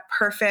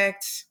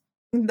perfect,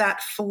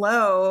 that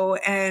flow,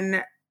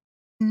 and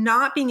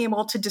not being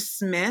able to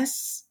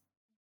dismiss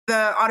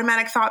the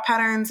automatic thought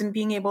patterns and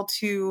being able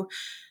to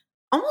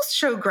almost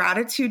show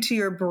gratitude to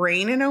your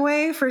brain in a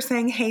way for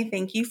saying, hey,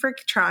 thank you for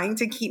trying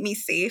to keep me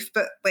safe,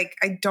 but like,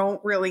 I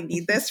don't really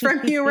need this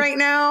from you right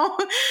now,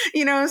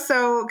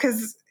 so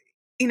because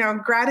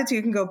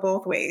gratitude can go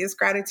both ways.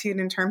 Gratitude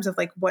in terms of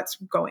like what's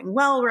going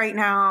well right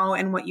now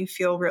and what you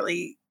feel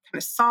really kind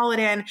of solid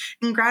in,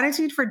 and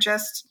gratitude for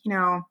just,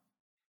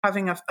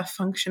 having a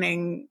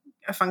functioning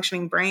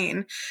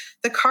brain.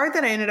 The card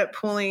that I ended up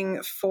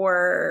pulling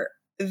for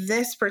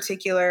this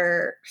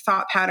particular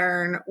thought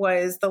pattern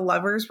was the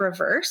Lovers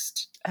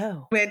reversed.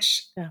 Oh,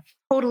 which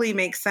totally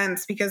makes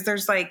sense, because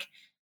there's like,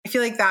 I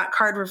feel like that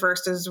card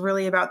reversed is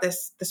really about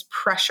this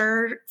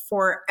pressure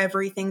for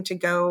everything to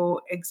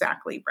go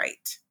exactly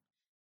right.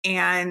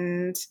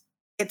 And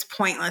it's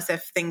pointless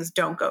if things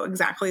don't go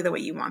exactly the way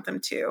you want them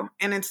to.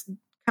 And it's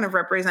kind of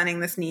representing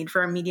this need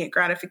for immediate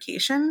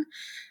gratification.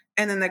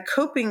 And then the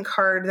coping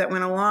card that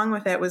went along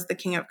with it was the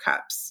King of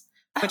Cups,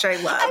 which I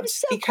loved. I'm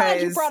so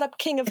glad you brought up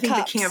King of Cups. I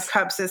think the King of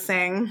Cups is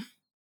saying,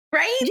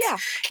 right? Yeah.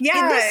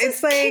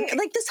 It's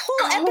like this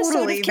whole episode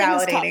totally of King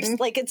validating. of Cups.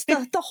 Like it's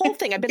the whole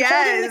thing. I've been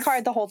holding the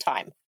card the whole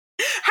time.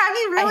 Have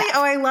you really?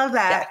 I love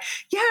that.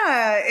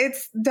 Yeah.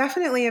 It's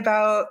definitely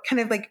about kind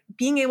of like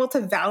being able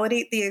to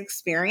validate the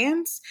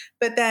experience,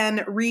 but then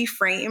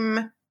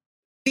reframe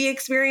the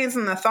experience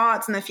and the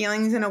thoughts and the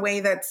feelings in a way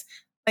that's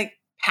like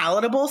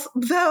palatable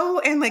though,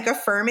 and like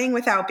affirming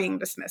without being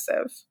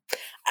dismissive.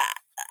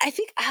 I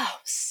think,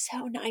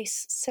 so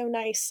nice. So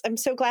nice. I'm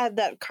so glad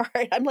that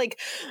card, I'm like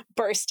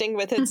bursting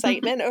with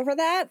excitement over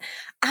that.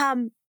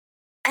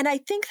 And I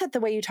think that the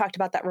way you talked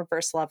about that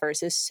reverse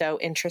Lovers is so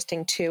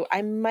interesting too.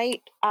 I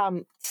might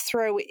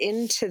throw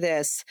into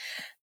this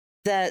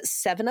the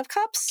Seven of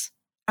Cups.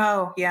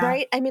 Oh, yeah.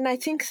 Right? I mean, I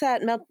think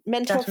that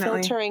mental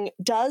Definitely. filtering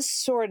does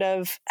sort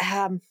of,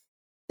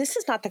 this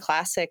is not the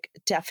classic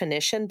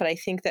definition, but I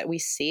think that we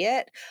see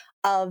it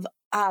of,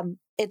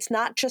 it's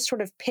not just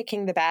sort of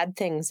picking the bad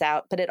things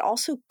out, but it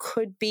also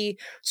could be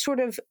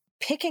sort of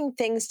picking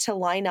things to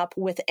line up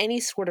with any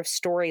sort of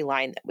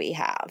storyline that we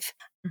have.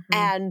 Mm-hmm.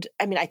 And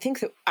I mean, I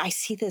think that I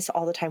see this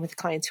all the time with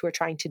clients who are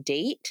trying to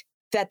date,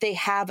 that they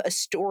have a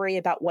story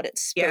about what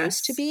it's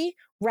supposed to be,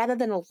 rather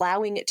than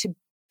allowing it to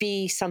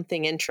be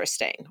something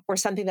interesting or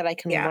something that I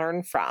can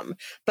learn from.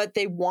 But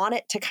they want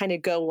it to kind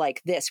of go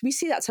like this. We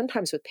see that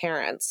sometimes with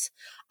parents.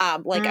 I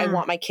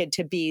want my kid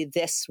to be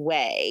this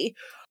way.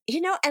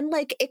 And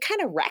like it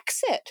kind of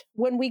wrecks it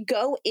when we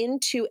go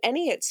into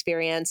any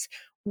experience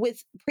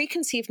with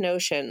preconceived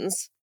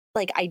notions,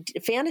 like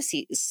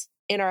fantasies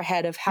in our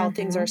head of how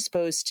things are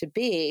supposed to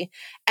be.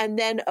 And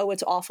then,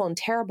 it's awful and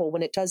terrible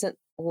when it doesn't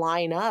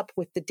line up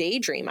with the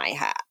daydream I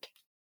had.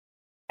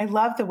 I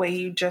love the way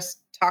you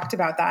just talked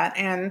about that.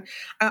 And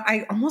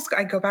I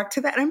go back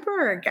to the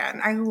Emperor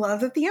again. I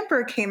love that the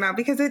Emperor came out,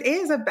 because it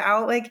is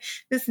about like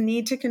this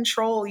need to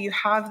control. You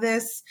have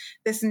this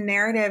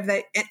narrative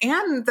that,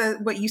 and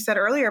what you said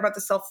earlier about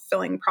the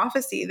self-fulfilling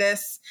prophecy,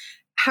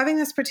 having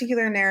this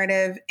particular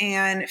narrative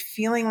and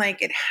feeling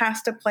like it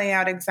has to play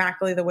out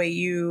exactly the way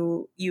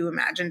you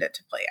imagined it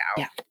to play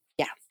out.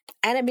 Yeah.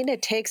 And I mean, I'm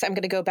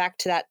going to go back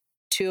to that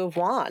Two of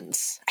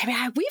Wands. I mean,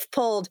 I have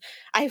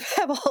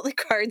all the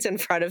cards in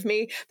front of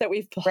me that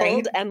we've pulled,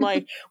 right? And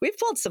like, we've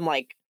pulled some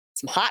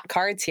hot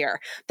cards here.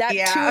 That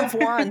Two of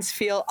Wands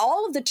feel,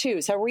 all of the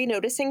twos. Are we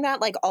noticing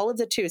that? Like all of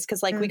the twos?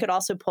 Because we could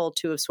also pull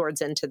Two of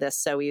Swords into this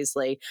so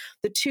easily.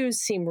 The twos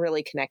seem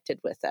really connected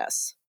with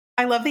this.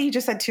 I love that you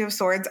just said Two of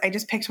Swords. I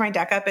just picked my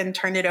deck up and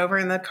turned it over,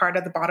 and the card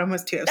at the bottom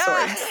was Two of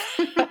Swords.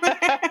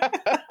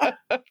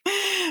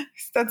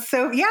 That's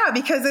so,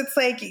 because it's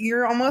like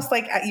you're almost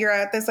like you're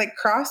at this like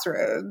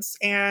crossroads,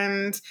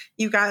 and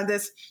you've got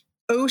this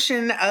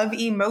ocean of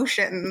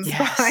emotions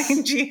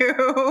behind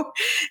you,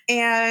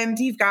 and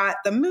you've got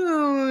the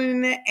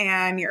moon,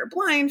 and you're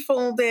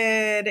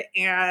blindfolded,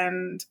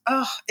 and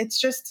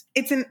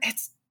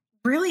it's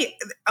really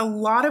a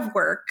lot of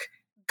work.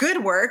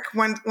 Good work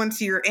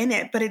once you're in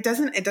it, but it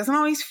doesn't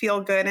always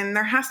feel good. And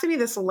there has to be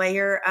this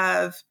layer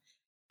of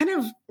kind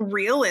of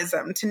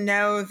realism to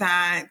know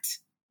that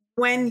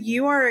when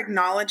you are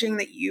acknowledging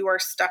that you are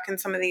stuck in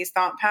some of these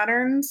thought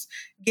patterns,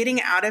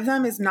 getting out of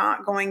them is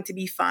not going to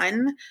be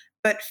fun,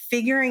 but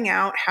figuring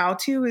out how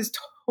to is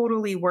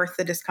totally worth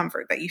the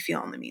discomfort that you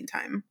feel in the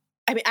meantime.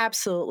 I mean,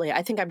 absolutely.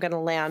 I think I'm going to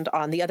land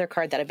on the other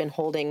card that I've been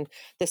holding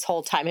this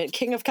whole time. And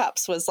King of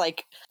Cups was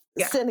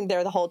sitting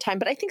there the whole time,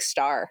 but I think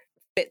Star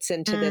fits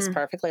into this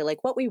perfectly.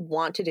 Like what we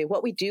want to do,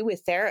 what we do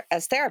as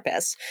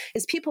therapists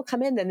is people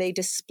come in and they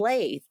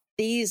display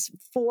these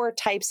 4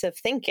 types of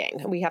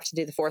thinking. We have to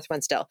do the 4th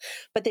one still,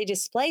 but they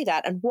display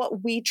that. And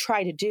what we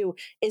try to do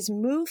is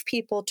move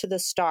people to the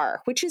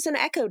Star, which is an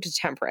echo to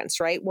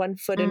Temperance, right? 1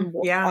 foot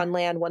on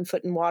land, 1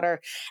 foot in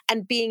water,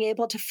 and being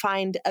able to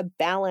find a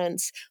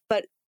balance.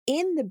 But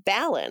in the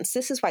balance,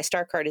 this is why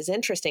Star card is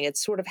interesting. It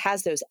sort of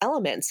has those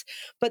elements,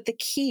 but the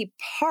key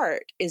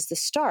part is the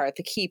Star.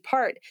 The key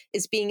part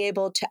is being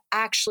able to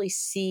actually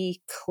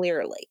see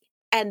clearly.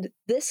 And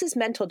this is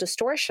mental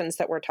distortions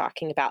that we're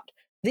talking about.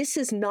 This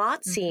is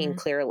not seeing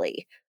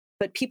clearly,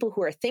 but people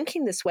who are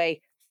thinking this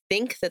way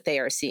think that they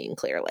are seeing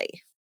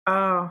clearly.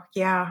 Oh,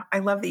 yeah. I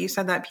love that you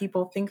said that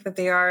people think that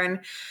they are. And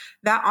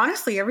that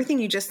honestly, everything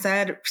you just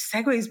said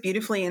segues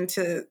beautifully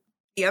into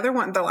the other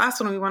one, the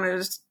last one we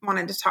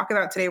wanted to talk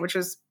about today, which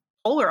was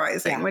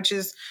polarizing, which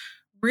is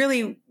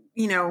really,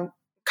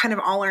 kind of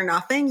all or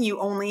nothing. You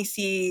only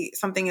see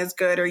something as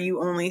good or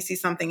you only see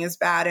something as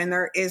bad, and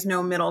there is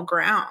no middle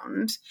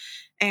ground.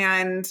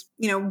 And,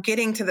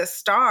 getting to the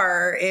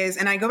star is,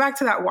 and I go back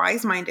to that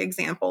wise mind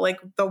example, like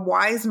the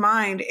wise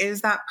mind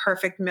is that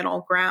perfect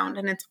middle ground.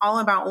 And it's all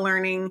about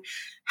learning,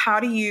 how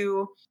do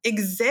you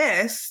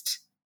exist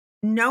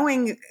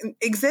knowing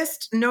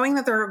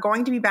that there are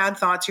going to be bad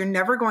thoughts. You're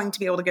never going to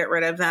be able to get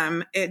rid of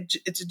them.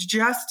 It's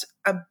just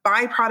a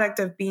byproduct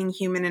of being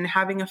human and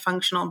having a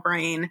functional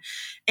brain,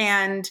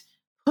 and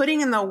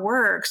putting in the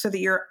work so that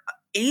you're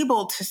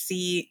able to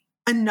see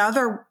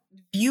another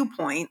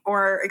viewpoint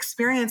or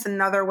experience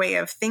another way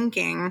of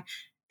thinking,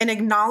 and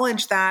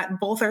acknowledge that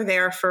both are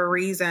there for a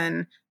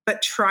reason,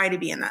 but try to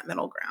be in that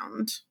middle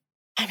ground.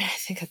 I mean, I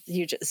think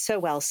you just so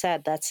well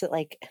said. That's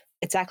like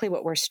exactly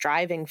what we're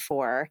striving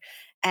for.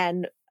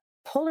 And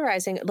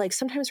polarizing, like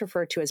sometimes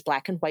referred to as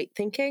black and white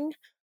thinking,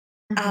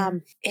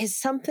 is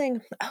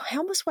something, I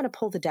almost want to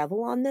pull the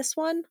devil on this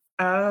one.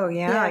 Oh,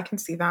 yeah. I can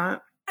see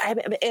that. I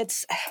mean,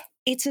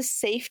 it's a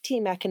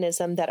safety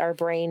mechanism that our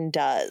brain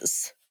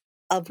does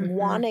of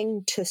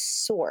wanting to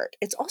sort.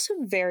 It's also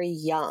very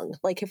young.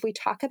 Like if we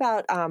talk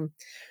about,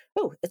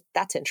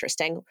 that's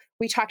interesting.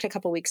 We talked a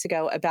couple weeks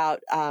ago about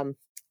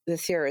the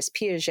theorist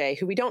Piaget,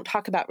 who we don't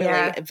talk about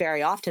really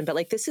very often, but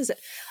like this is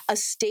a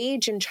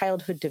stage in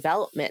childhood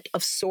development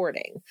of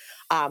sorting.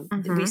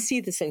 We see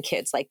this in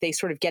kids, like they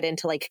sort of get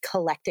into like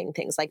collecting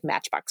things like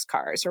Matchbox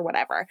cars or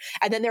whatever,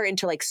 and then they're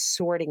into like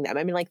sorting them.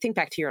 I mean, like think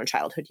back to your own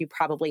childhood. You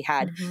probably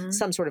had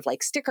some sort of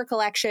like sticker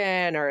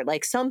collection or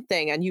like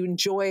something, and you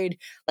enjoyed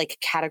like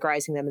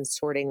categorizing them and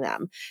sorting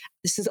them.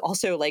 This is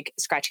also like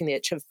scratching the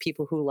itch of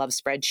people who love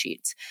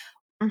spreadsheets.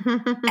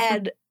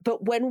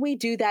 But when we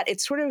do that,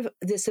 it's sort of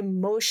this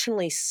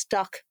emotionally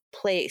stuck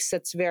place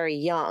that's very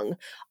young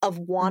of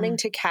wanting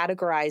to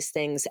categorize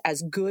things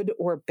as good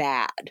or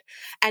bad.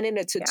 And in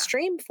its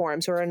extreme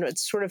forms, or in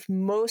its sort of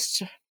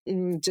most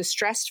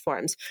distressed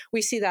forms,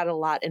 we see that a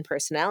lot in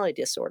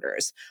personality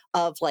disorders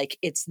of like,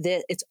 it's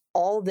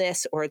all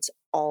this or it's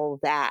all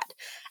that.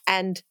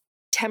 And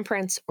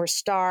temperance or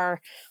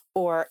star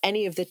or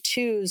any of the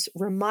twos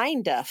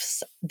remind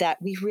us that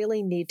we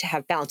really need to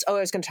have balance. Oh, I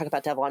was going to talk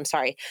about devil. I'm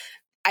sorry.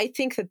 I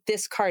think that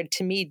this card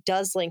to me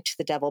does link to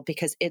the devil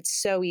because it's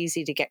so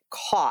easy to get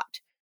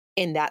caught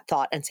in that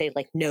thought and say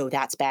like, no,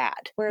 that's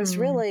bad. Whereas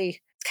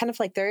really it's kind of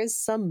like there is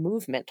some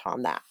movement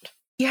on that.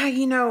 Yeah.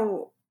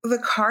 The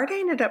card I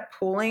ended up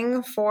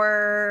pulling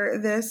for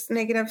this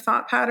negative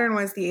thought pattern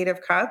was the 8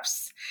 of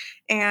Cups.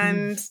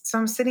 And so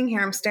I'm sitting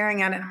here, I'm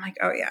staring at it, and I'm like,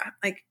 oh yeah,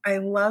 like I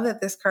love that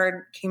this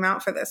card came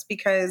out for this,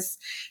 because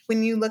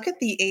when you look at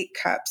the 8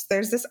 Cups,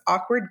 there's this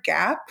awkward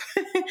gap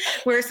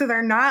where so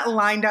they're not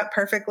lined up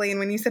perfectly. And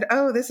when you said,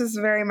 oh, this is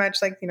very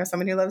much like,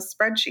 someone who loves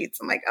spreadsheets,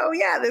 I'm like, oh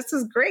yeah, this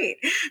is great.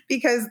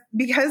 Because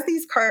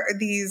these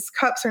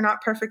cups are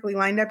not perfectly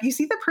lined up, you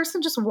see the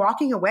person just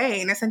walking away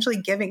and essentially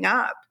giving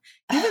up.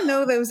 Even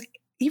though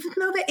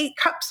the 8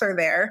 cups are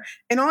there,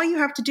 and all you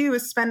have to do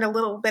is spend a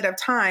little bit of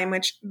time,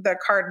 which the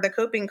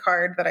coping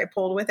card that I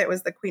pulled with it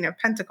was the Queen of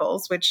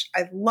Pentacles, which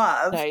I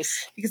love.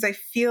 Nice. Because I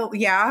feel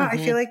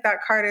like that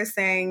card is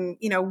saying,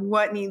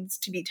 what needs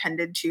to be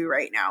tended to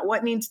right now?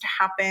 What needs to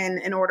happen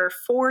in order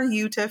for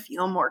you to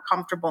feel more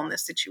comfortable in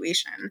this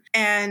situation?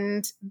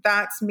 And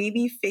that's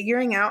maybe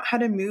figuring out how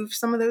to move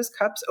some of those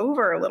cups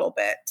over a little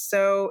bit,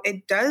 so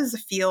it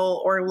does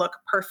feel or look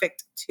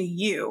perfect to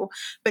you.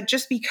 But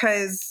just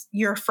because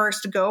your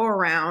first go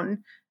around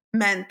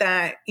meant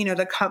that,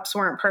 the cups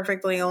weren't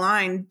perfectly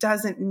aligned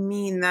doesn't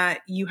mean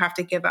that you have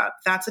to give up.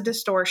 That's a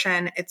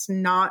distortion. It's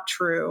not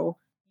true.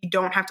 You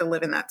don't have to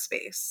live in that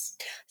space.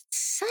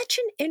 Such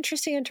an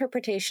interesting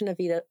interpretation of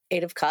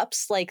 8 of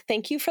Cups. Like,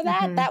 thank you for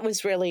that. That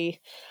was really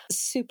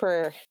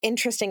super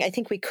interesting. I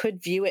think we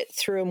could view it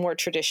through a more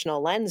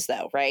traditional lens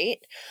though, right?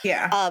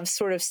 Yeah. Of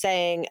sort of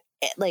saying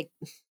like,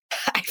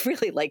 I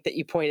really like that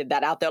you pointed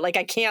that out though. Like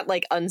I can't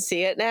like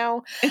unsee it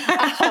now.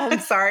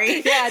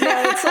 Sorry. Yeah,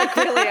 no, it's like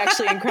really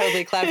actually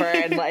incredibly clever.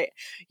 And like,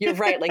 you're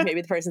right. Like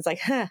maybe the person's like,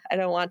 I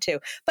don't want to.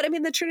 But I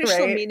mean, the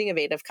traditional meaning of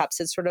 8 of Cups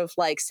is sort of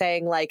like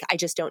saying like, I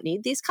just don't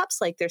need these cups.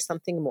 Like there's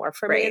something more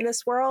for me in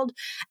this world.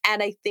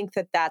 And I think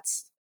that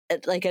that's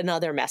like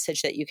another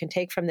message that you can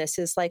take from this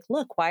is like,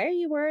 look, why are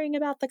you worrying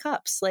about the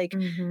cups? Like,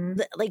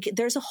 like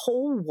there's a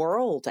whole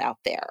world out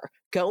there.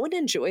 Go and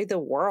enjoy the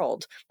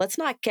world. Let's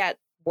not get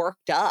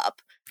worked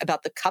up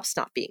about the cups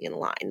not being in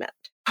alignment.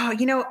 Oh,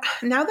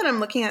 now that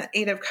I'm looking at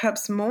 8 of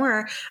Cups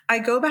more, I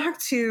go back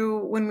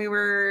to when we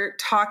were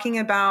talking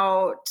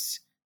about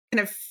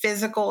kind of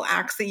physical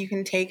acts that you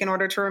can take in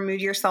order to remove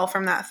yourself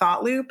from that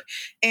thought loop.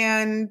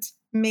 And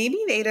maybe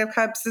the 8 of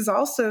Cups is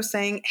also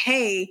saying,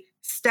 hey,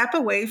 step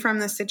away from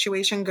the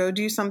situation, go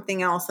do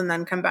something else, and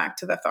then come back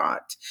to the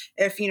thought.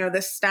 If,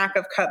 the stack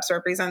of cups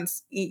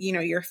represents,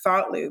 your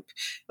thought loop,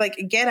 like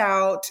get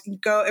out,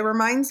 go. It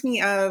reminds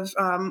me of,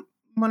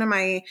 one of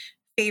my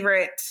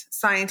favorite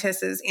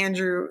scientists is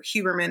Andrew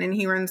Huberman, and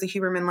he runs the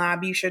Huberman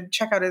Lab. You should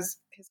check out his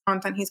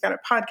content. He's got a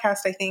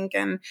podcast, I think,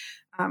 and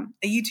a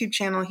YouTube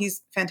channel.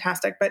 He's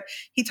fantastic. But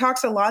he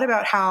talks a lot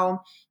about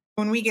how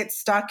when we get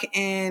stuck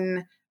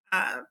in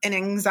and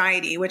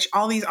anxiety, which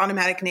all these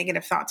automatic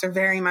negative thoughts are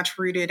very much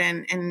rooted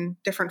in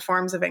different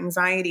forms of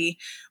anxiety,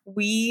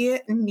 we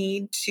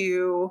need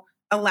to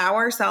allow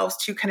ourselves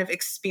to kind of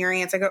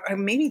experience,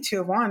 maybe 2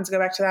 of Wands, go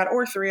back to that,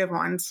 or 3 of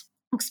Wands,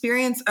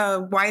 experience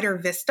a wider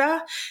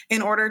vista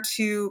in order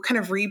to kind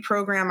of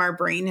reprogram our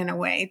brain in a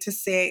way to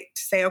say,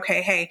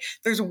 okay, hey,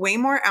 there's way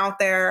more out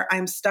there.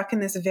 I'm stuck in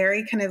this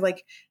very kind of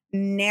like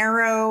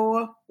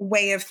narrow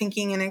way of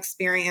thinking and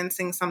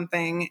experiencing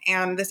something.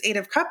 And this 8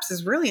 of Cups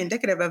is really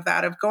indicative of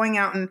that, of going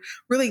out and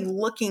really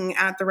looking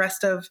at the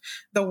rest of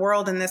the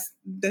world in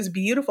this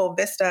beautiful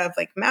vista of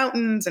like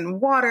mountains and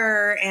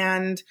water,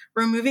 and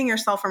removing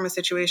yourself from a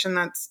situation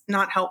that's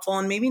not helpful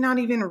and maybe not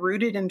even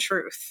rooted in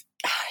truth.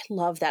 I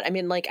love that. I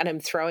mean, like, and I'm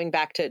throwing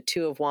back to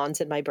 2 of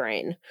Wands in my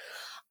brain.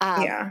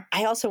 I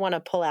also want to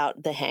pull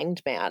out the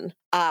Hanged Man.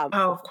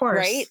 Of course.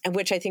 Right?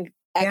 Which I think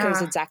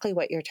echoes exactly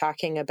what you're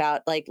talking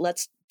about. Like,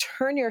 let's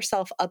turn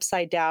yourself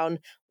upside down,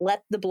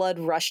 let the blood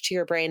rush to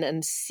your brain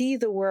and see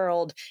the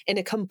world in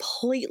a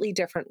completely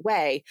different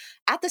way.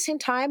 At the same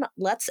time,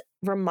 let's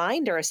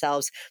remind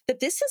ourselves that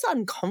this is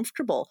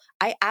uncomfortable.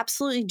 I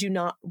absolutely do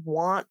not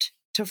want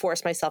to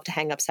force myself to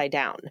hang upside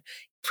down,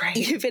 right?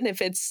 Even if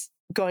it's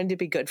going to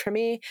be good for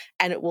me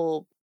and it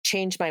will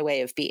change my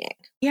way of being.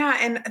 Yeah.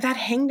 And that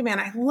Hanged Man,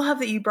 I love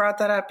that you brought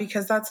that up,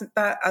 because that's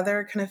that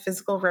other kind of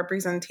physical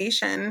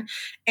representation,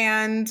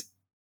 and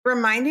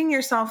reminding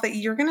yourself that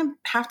you're going to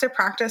have to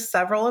practice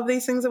several of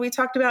these things that we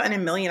talked about and a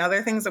million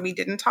other things that we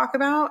didn't talk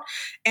about,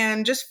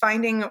 and just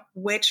finding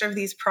which of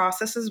these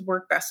processes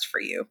work best for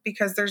you,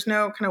 because there's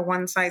no kind of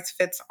one size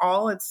fits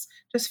all. It's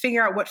just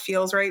figure out what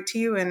feels right to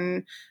you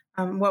and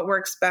what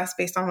works best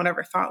based on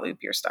whatever thought loop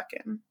you're stuck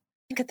in.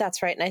 I think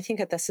that's right. And I think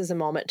that this is a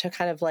moment to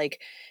kind of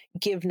like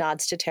give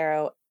nods to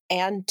tarot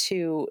and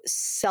to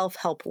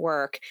self-help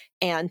work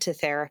and to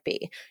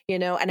therapy,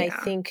 and I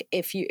think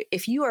if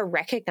you are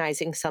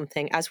recognizing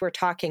something as we're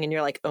talking and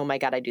you're like, oh my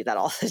God, I do that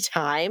all the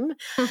time,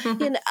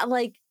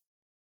 like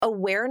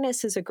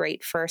awareness is a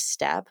great first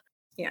step.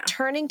 Yeah.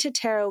 Turning to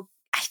tarot,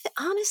 I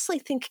honestly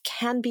think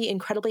can be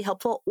incredibly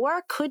helpful,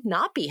 or could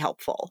not be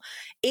helpful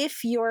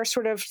if you're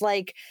sort of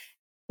like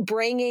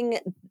bringing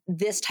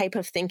this type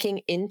of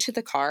thinking into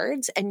the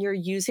cards and you're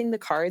using the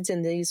cards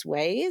in these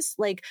ways.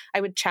 Like,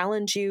 I would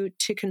challenge you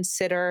to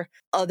consider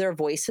other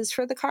voices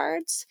for the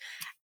cards.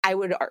 I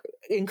would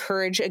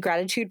encourage a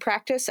gratitude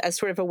practice as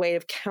sort of a way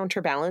of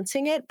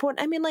counterbalancing it.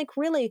 But I mean, like,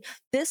 really,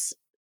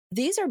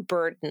 these are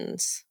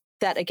burdens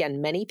that,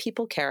 again, many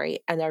people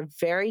carry, and they're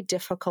very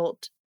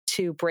difficult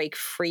to break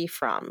free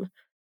from.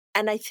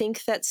 And I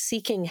think that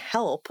seeking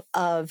help,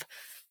 of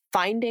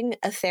finding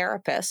a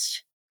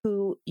therapist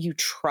who you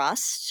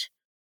trust,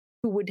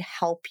 who would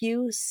help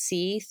you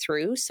see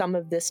through some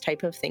of this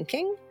type of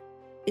thinking,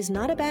 is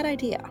not a bad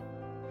idea.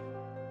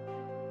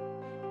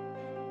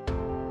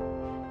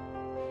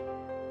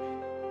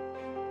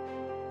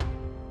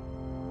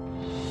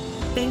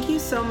 Thank you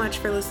so much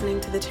for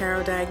listening to The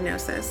Tarot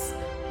Diagnosis.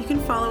 You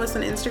can follow us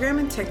on Instagram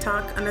and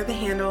TikTok under the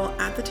handle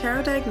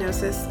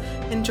 @TheTarotDiagnosis,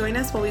 and join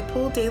us while we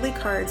pull daily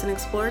cards and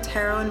explore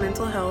tarot and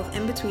mental health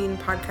in between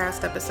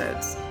podcast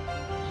episodes.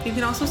 You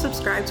can also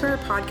subscribe to our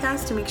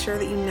podcast to make sure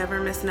that you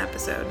never miss an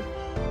episode.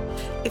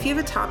 If you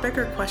have a topic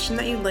or question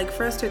that you'd like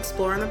for us to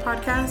explore on the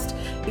podcast,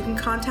 you can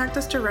contact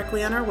us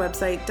directly on our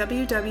website,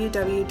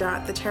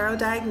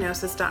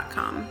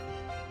 www.thetarotdiagnosis.com.